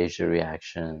to gauge the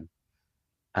reaction.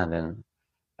 And then,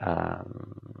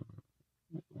 um,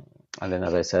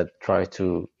 as I said, try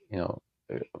to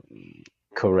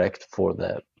correct for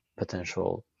the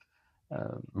potential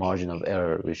margin of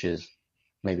error, which is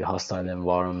maybe hostile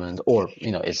environment, or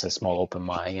it's a small open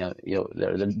mic. There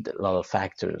are a lot of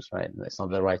factors, right? It's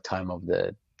not the right time of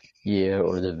the year,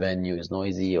 or the venue is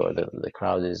noisy, or the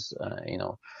crowd is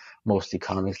mostly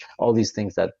comics. All these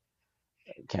things that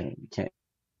can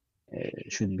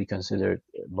should be considered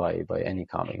by any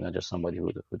comic, not just somebody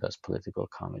who does political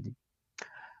comedy.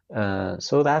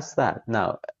 So that's that.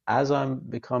 Now, as I'm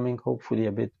becoming hopefully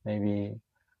a bit maybe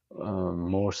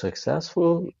more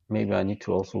successful, maybe I need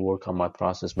to also work on my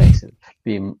process, makes it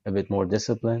be a bit more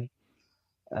disciplined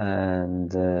and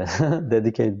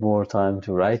dedicate more time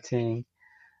to writing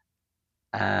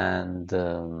and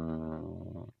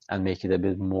make it a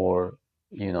bit more,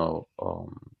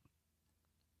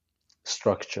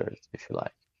 structured, if you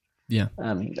like. Yeah.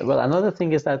 Well, another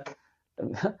thing is that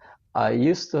I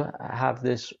used to have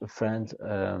this friend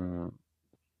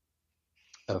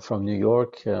from New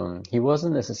York. He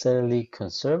wasn't necessarily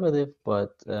conservative,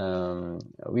 but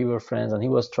we were friends, and he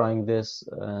was trying this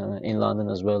in London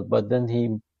as well. But then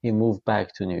he moved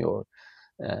back to New York.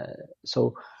 Uh,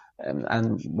 so,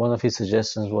 and one of his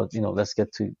suggestions was, let's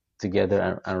get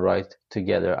together and write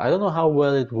together. I don't know how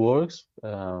well it works.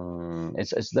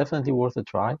 It's definitely worth a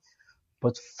try.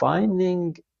 But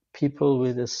finding people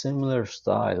with a similar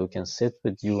style who can sit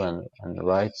with you and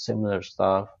write similar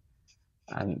stuff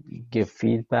and give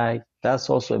feedback, that's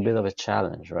also a bit of a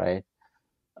challenge, right?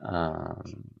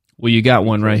 Well, you got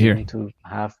one right Because you here. need to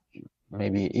have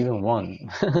maybe even one.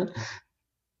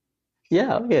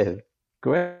 Yeah, okay.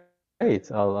 Great.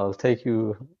 I'll take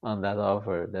you on that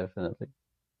offer, definitely.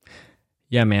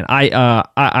 Yeah, man.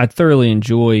 I thoroughly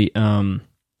enjoy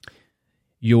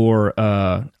your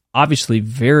obviously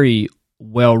very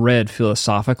well read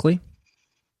philosophically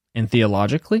and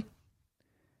theologically.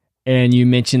 And you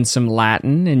mentioned some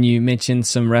Latin, and you mentioned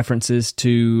some references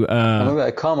to. Maybe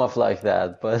I come off like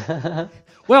that, but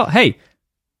Well, hey,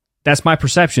 that's my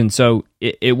perception, so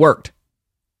it worked.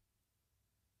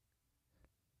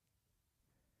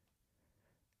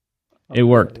 It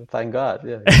worked. thank God.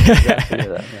 Yeah, glad to hear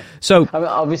that. Yeah. So, I mean,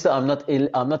 obviously, I'm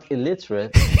not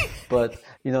illiterate, but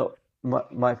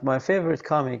my favorite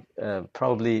comic,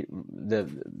 probably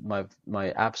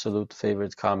my absolute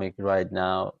favorite comic right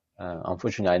now.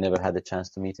 Unfortunately, I never had the chance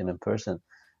to meet him in person.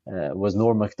 Was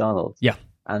Norm Macdonald. yeah,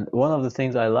 And one of the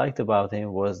things I liked about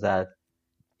him was that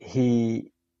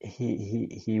he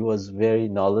was very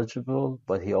knowledgeable,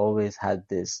 but he always had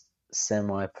this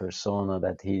semi-persona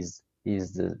that he's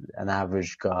an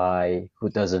average guy who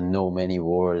doesn't know many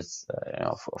words.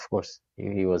 Of course,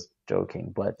 he was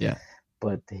joking, but yeah,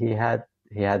 he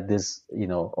had this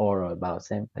aura about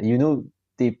him.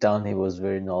 Deep down he was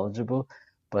very knowledgeable,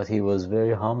 but he was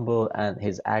very humble, and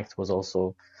his act was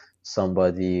also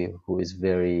somebody who is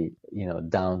very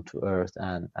down to earth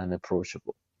and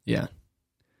approachable. yeah,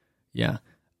 yeah.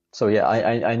 So yeah,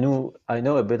 I know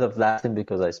a bit of Latin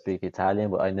because I speak Italian,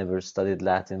 but I never studied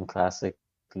Latin classically.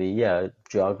 Yeah,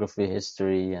 geography,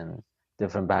 history, and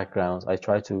different backgrounds. I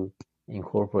try to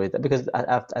incorporate that because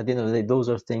at the end of the day, those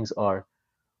are things are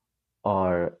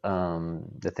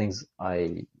the things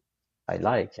I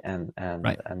like,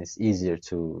 Right. and it's easier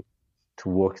to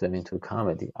work them into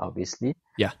comedy, obviously.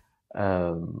 Yeah.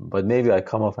 But maybe I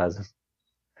come off as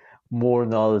more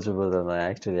knowledgeable than I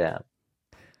actually am.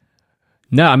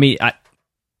 No, I mean,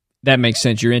 that makes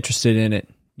sense. You're interested in it.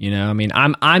 I mean,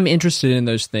 I'm interested in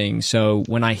those things. So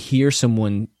when I hear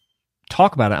someone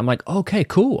talk about it, I'm like, okay,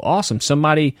 cool, awesome.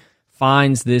 Somebody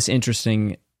finds this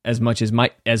interesting as much as I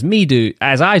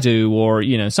do,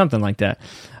 or something like that.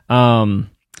 What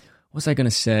was I going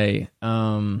to say?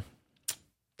 Damn,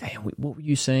 what were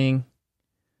you saying?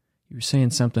 You were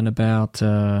saying something about.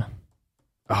 Oh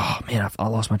man, I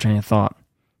lost my train of thought.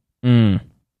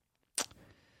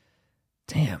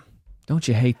 Damn, don't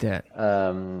you hate that?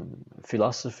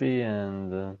 Philosophy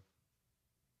and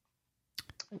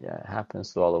yeah, it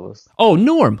happens to all of us. Oh,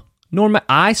 Norm,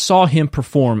 I saw him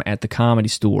perform at the Comedy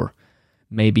Store,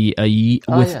 maybe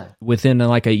within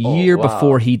like a year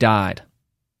before he died.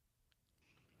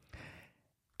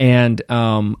 And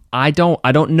I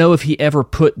don't know if he ever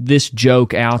put this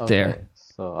joke out there.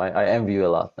 So I envy you a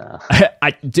lot now.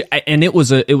 And it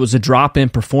was a drop-in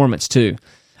performance too.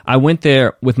 I went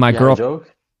there with my girl.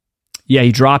 Joke? Yeah,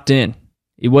 he dropped in.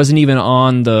 It wasn't even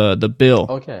on the bill.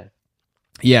 Okay.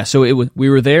 Yeah, so we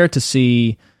were there to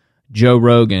see Joe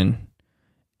Rogan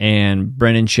and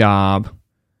Brennan Schaub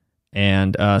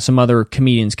and some other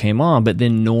comedians came on, but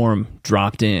then Norm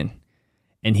dropped in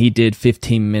and he did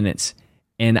 15 minutes.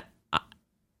 And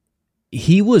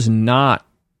he was not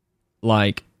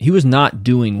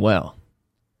doing well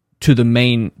to the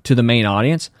main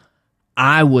audience.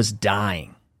 I was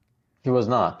dying. He was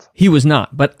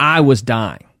not, but I was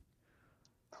dying.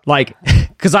 Like,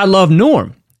 because I love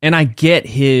Norm and I get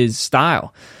his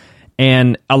style.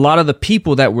 And a lot of the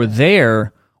people that were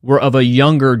there were of a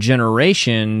younger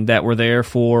generation that were there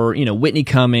for, Whitney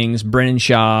Cummings, Brennan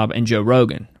Schaub, and Joe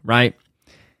Rogan, right?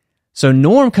 So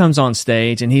Norm comes on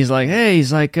stage and he's like, hey,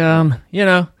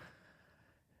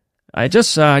 I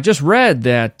just read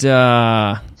that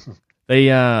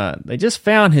they just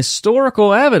found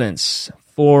historical evidence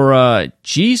for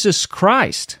Jesus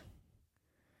Christ.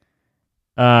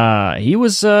 He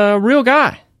was a real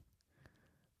guy.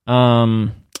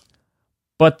 But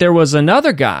there was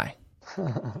another guy,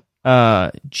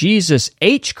 Jesus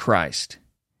H. Christ,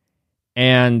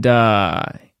 and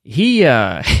he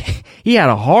he had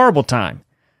a horrible time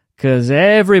because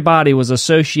everybody was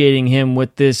associating him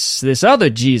with this other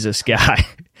Jesus guy,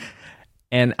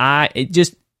 and it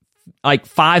just like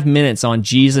 5 minutes on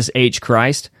Jesus H.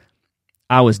 Christ,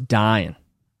 I was dying.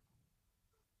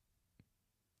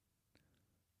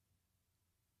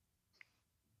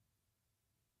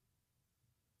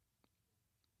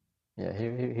 Yeah,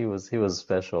 he was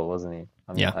special, wasn't he?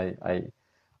 I mean, Yeah,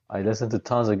 I listened to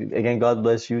tons of, again, God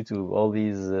bless YouTube, all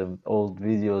these old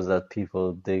videos that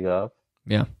people dig up,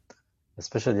 yeah,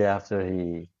 especially after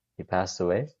he passed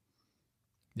away.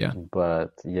 yeah,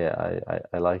 But yeah,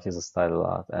 I like his style a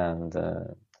lot, and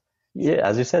yeah,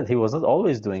 as you said, he was not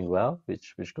always doing well,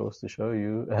 which goes to show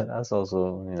you, and that's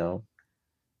also,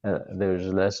 there's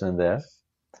a lesson there.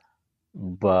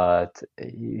 But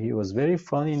he was very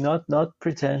funny, not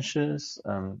pretentious,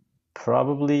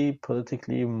 probably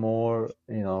politically more,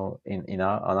 in our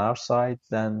on our side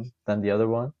than the other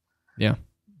one, yeah,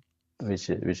 which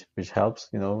helps,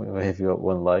 if you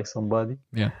one like somebody.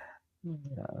 yeah,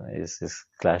 His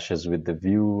clashes with the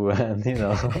view, and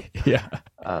yeah,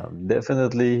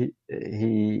 definitely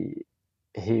he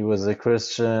was a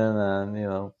Christian, and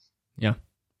yeah.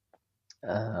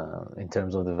 in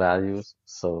terms of the values.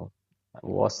 So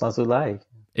what's not to like?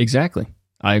 Exactly.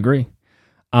 I agree.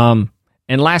 Um,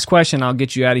 and last question, I'll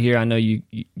get you out of here. I know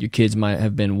your kids might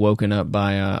have been woken up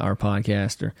by our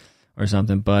podcast or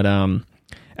something. But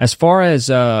as far as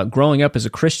growing up as a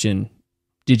Christian,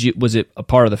 was it a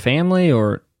part of the family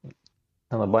or?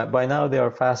 No, by now they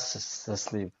are fast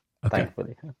asleep, Okay,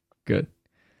 thankfully. good.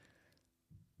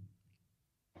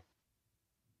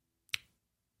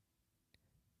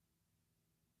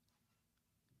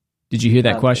 Did you hear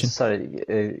that question?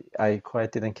 Sorry, I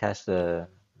quite didn't catch the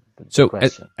So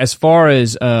question. as far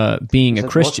as being You a said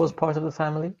what Christian, was part of the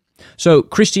family? so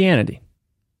Christianity,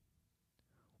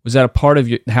 was that a part of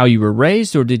how you were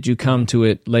raised, or did you come to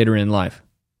it later in life?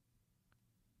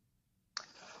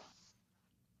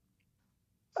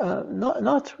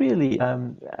 Not really.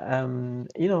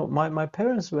 My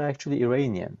parents were actually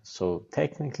Iranian, so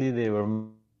technically they were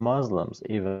Muslims,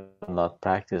 even not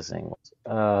practicing.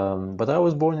 But I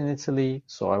was born in Italy,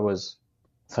 so I was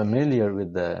familiar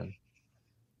with the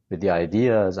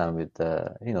ideas and with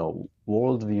the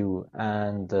worldview.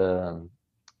 And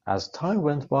as time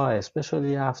went by,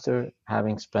 especially after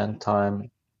having spent time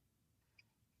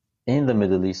in the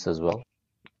Middle East as well,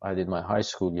 I did my high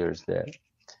school years there.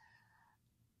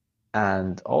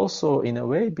 And also, in a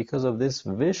way, because of this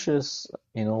vicious,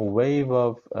 wave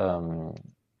of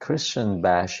Christian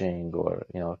bashing, or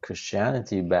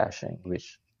Christianity bashing,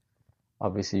 which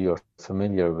obviously you're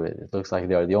familiar with. It looks like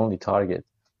they are the only target.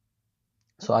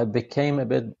 So I became a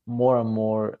bit more and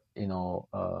more,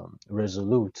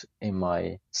 resolute in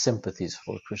my sympathies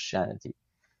for Christianity,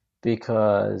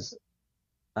 because,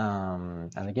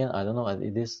 and again, I don't know,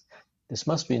 this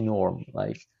must be norm.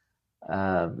 Like,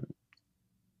 um,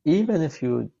 even if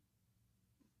you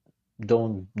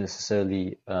don't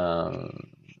necessarily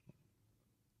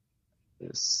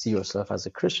see yourself as a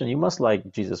Christian, you must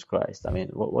like Jesus Christ. I mean,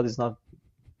 what is not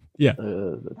Yeah.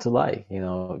 to like?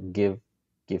 Give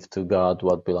to God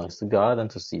what belongs to God, and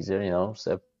to Caesar,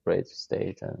 separate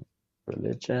state and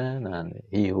religion, and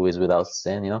he who is without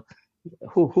sin.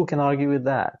 Who can argue with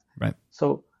that? Right.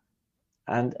 So,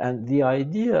 and the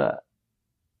idea.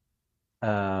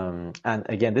 And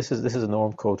again, this is a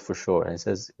norm code for sure. And it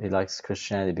says he likes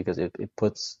Christianity because it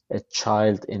puts a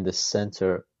child in the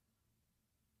center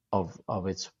of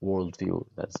its worldview.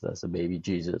 That's the baby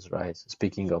Jesus, right?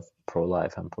 Speaking of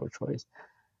pro-life and pro-choice.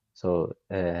 So,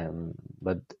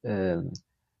 but the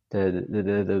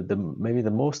maybe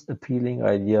the most appealing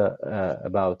idea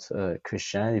about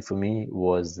Christianity for me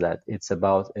was that it's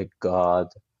about a God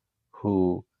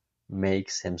who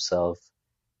makes himself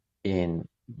in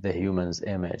the human's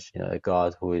image, a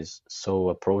God who is so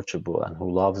approachable and who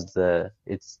loves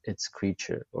its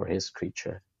creature, or his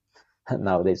creature.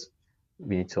 Nowadays,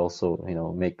 we need to also,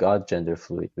 make God gender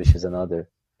fluid, which is another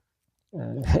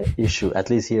issue, at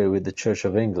least here with the Church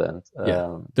of England.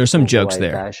 Yeah. There's some who jokes I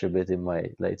there. bash a bit in my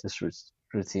latest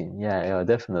routine. Yeah,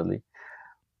 definitely.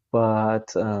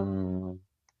 But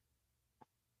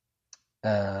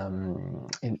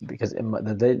because in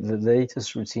the,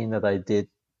 latest routine that I did,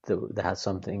 it has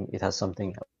something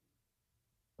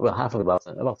well, half of it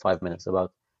about 5 minutes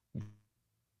about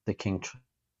the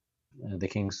the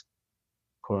king's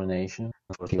coronation.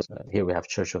 Here we have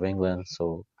Church of England,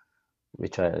 so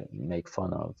which I make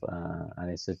fun of, and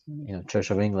it's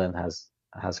Church of England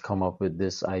has come up with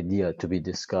this idea to be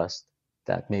discussed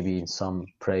that maybe in some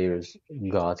prayers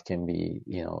God can be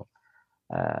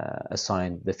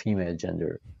assigned the female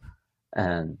gender,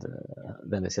 and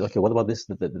then they say, okay, what about this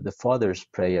the Father's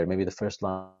prayer? Maybe the first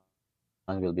line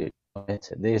will be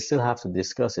omitted. They still have to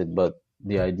discuss it, but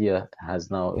the idea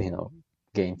has now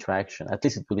gained traction. At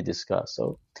least it will be discussed.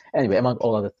 So anyway, among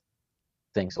all other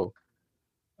things, so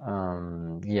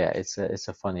yeah, it's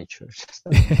a funny church.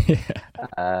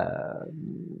 uh,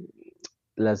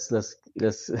 let's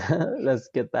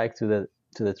get back to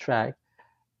the track.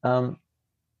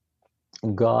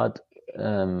 God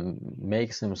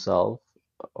makes himself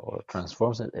or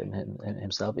transforms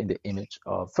himself in the image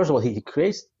of. First of all, he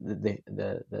creates the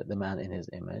man in his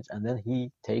image, and then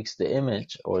he takes the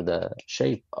image or the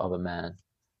shape of a man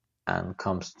and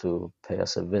comes to pay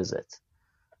us a visit,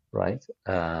 right?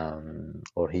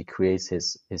 Or he creates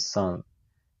his son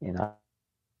in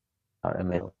our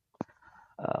image,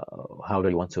 however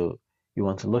you want to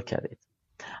look at it.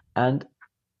 And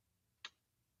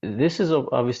this is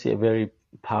obviously a very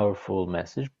powerful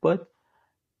message, but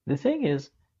the thing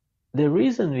is, the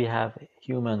reason we have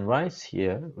human rights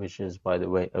here, which is, by the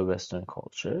way, a Western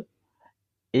culture,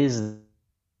 is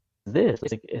this.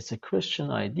 It's a Christian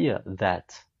idea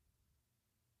that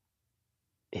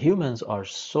humans are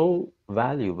so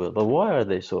valuable. But why are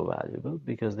they so valuable?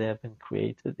 Because they have been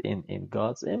created in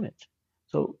God's image.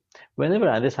 So whenever,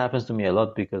 and this happens to me a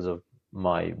lot because of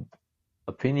my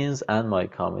opinions and my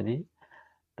comedy,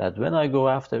 that when I go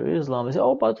after Islam, they say,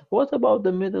 oh, but what about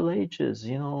the Middle Ages?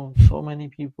 So many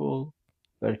people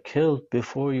were killed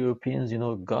before Europeans,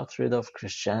 got rid of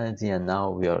Christianity, and now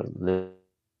we are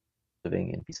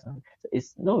living in peace.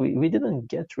 No, we didn't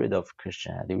get rid of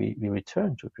Christianity. We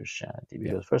returned to Christianity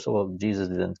because, first of all, Jesus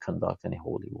didn't conduct any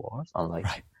holy wars,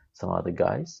 unlike some other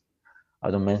guys. I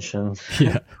don't mention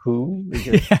who,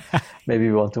 because maybe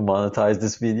we want to monetize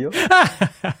this video.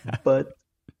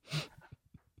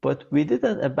 But we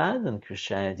didn't abandon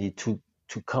Christianity to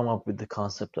come up with the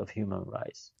concept of human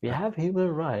rights. We have human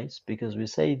rights because we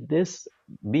say this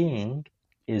being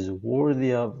is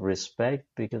worthy of respect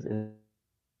because it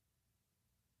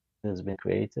has been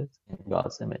created in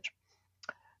God's image.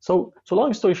 So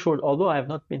long story short, although I have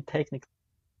not been technically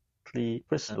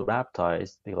Christian or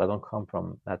baptized, because I don't come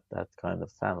from that kind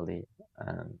of family,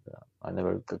 and I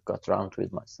never got around to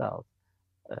it myself,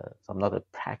 so I'm not a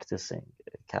practicing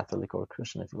Catholic or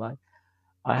Christian, if you like.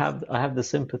 I have the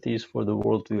sympathies for the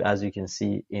worldview, as you can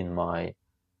see in my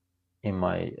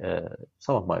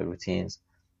some of my routines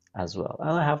as well.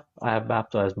 And I have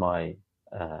baptized my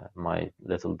my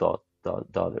little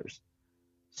daughters.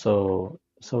 So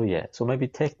yeah. So maybe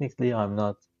technically I'm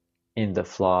not in the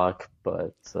flock,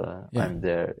 but I'm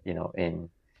there,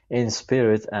 in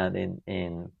spirit and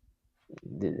in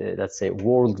let's say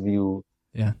worldview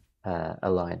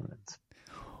alignment.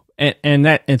 And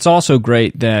that it's also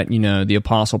great that the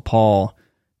Apostle Paul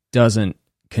doesn't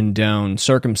condone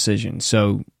circumcision,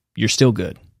 so you're still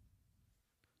good.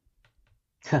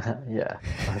 Yeah.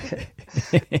 Okay.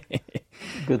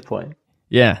 Good point.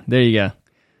 Yeah. There you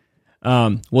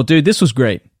go. Well, dude, this was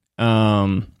great.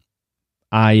 I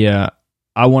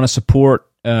want to support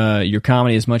your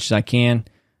comedy as much as I can.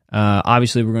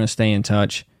 Obviously, we're going to stay in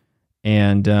touch,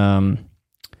 and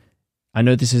I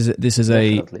know this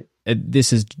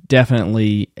is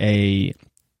definitely a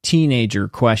teenager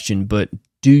question, but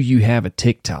do you have a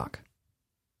TikTok?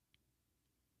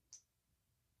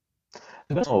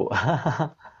 No.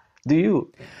 Do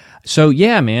you? So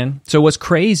yeah, man. So what's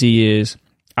crazy is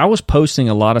I was posting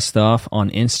a lot of stuff on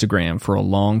Instagram for a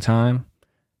long time.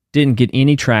 Didn't get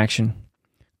any traction.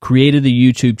 Created the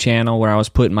YouTube channel where I was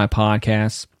putting my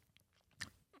podcasts.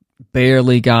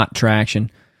 Barely got traction.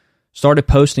 Started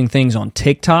posting things on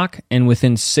TikTok, and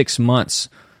within 6 months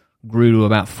grew to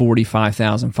about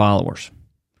 45,000 followers.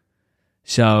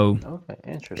 So, okay,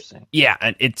 interesting. Yeah,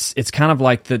 it's kind of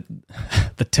like the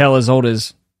tale as old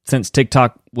as since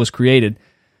TikTok was created.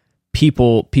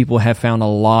 People have found a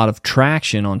lot of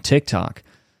traction on TikTok,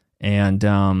 and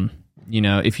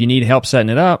if you need help setting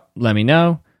it up, let me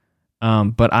know.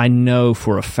 But I know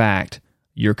for a fact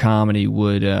your comedy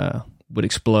would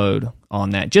explode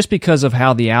on that, just because of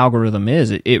how the algorithm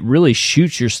is. It really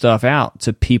shoots your stuff out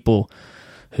to people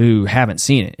who haven't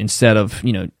seen it, instead of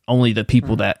only the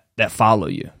people that follow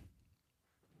you.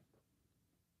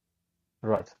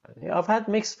 Right. Yeah, I've had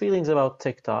mixed feelings about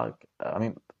TikTok. I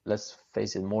mean, let's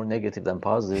face it, more negative than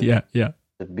positive. Yeah.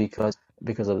 Because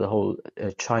because of the whole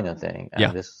China thing Yeah.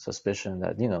 and this suspicion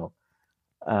that,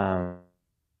 um,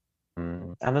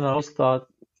 and then I always thought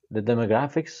the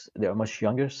demographics, they are much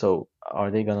younger, so are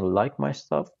they gonna like my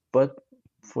stuff? But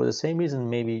for the same reason,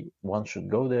 maybe one should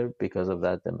go there because of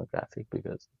that demographic,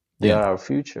 because they Yeah. are our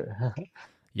future.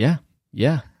 Yeah.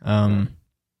 Yeah.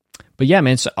 But yeah,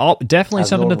 man, it's definitely As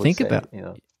something to Norm would think say,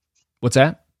 about. What's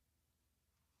that?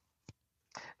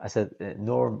 I said,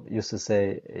 Norm used to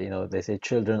say, they say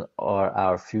children are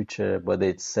our future, but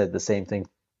they said the same thing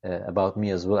about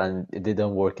me as well, and it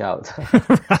didn't work out.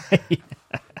 Right.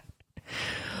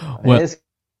 In Well, his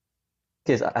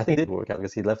case, I think it did work out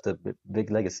because he left a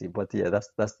big legacy. But yeah,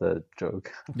 that's the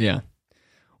joke. yeah.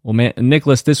 Well, man,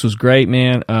 Nicholas, this was great,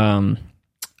 man.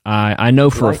 I know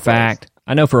for a Likewise. fact.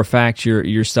 I know for a fact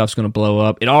your stuff's going to blow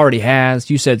up. It already has.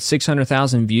 You said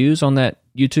 600,000 views on that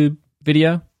YouTube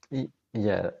video.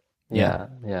 Yeah, Yeah.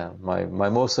 yeah. My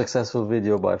most successful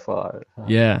video by far.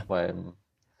 Yeah. My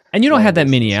And you don't have that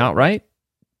longest, many out, right?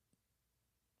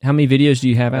 How many videos do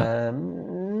you have out?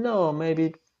 No,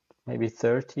 maybe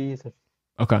 30,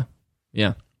 Okay.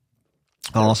 Yeah.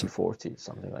 30, Awesome. 40,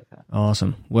 something like that.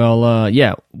 Awesome. Well,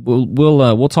 yeah,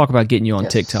 we'll talk about getting you on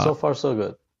Yes, TikTok. so far so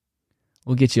good.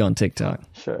 We'll get you on TikTok.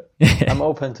 Sure. I'm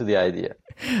open to the idea.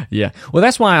 Yeah. Well,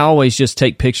 that's why I always just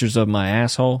take pictures of my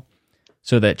asshole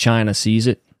so that China sees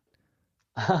it.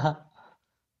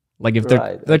 Like if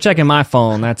they're checking my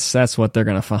phone, that's what they're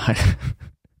gonna find.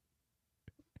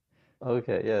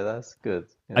 Okay, yeah, that's good.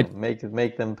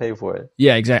 Make them pay for it.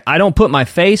 Yeah, exactly. I don't put my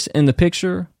face in the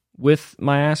picture with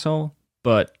my asshole,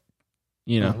 but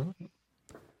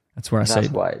that's where I say.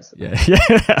 That's wise.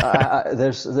 Yeah.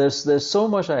 There's so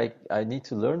much I need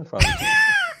to learn from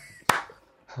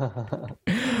you.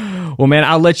 Well, man,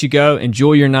 I'll let you go.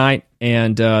 Enjoy your night,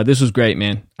 and this was great,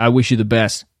 man. I wish you the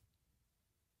best.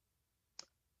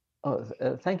 Oh,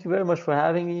 thank you very much for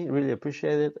having me. Really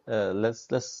appreciate it. Let's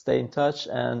stay in touch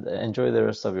and enjoy the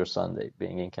rest of your Sunday.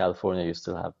 Being in California, you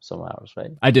still have some hours, right?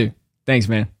 I do. Thanks,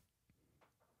 man.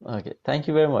 Okay. Thank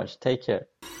you very much. Take care.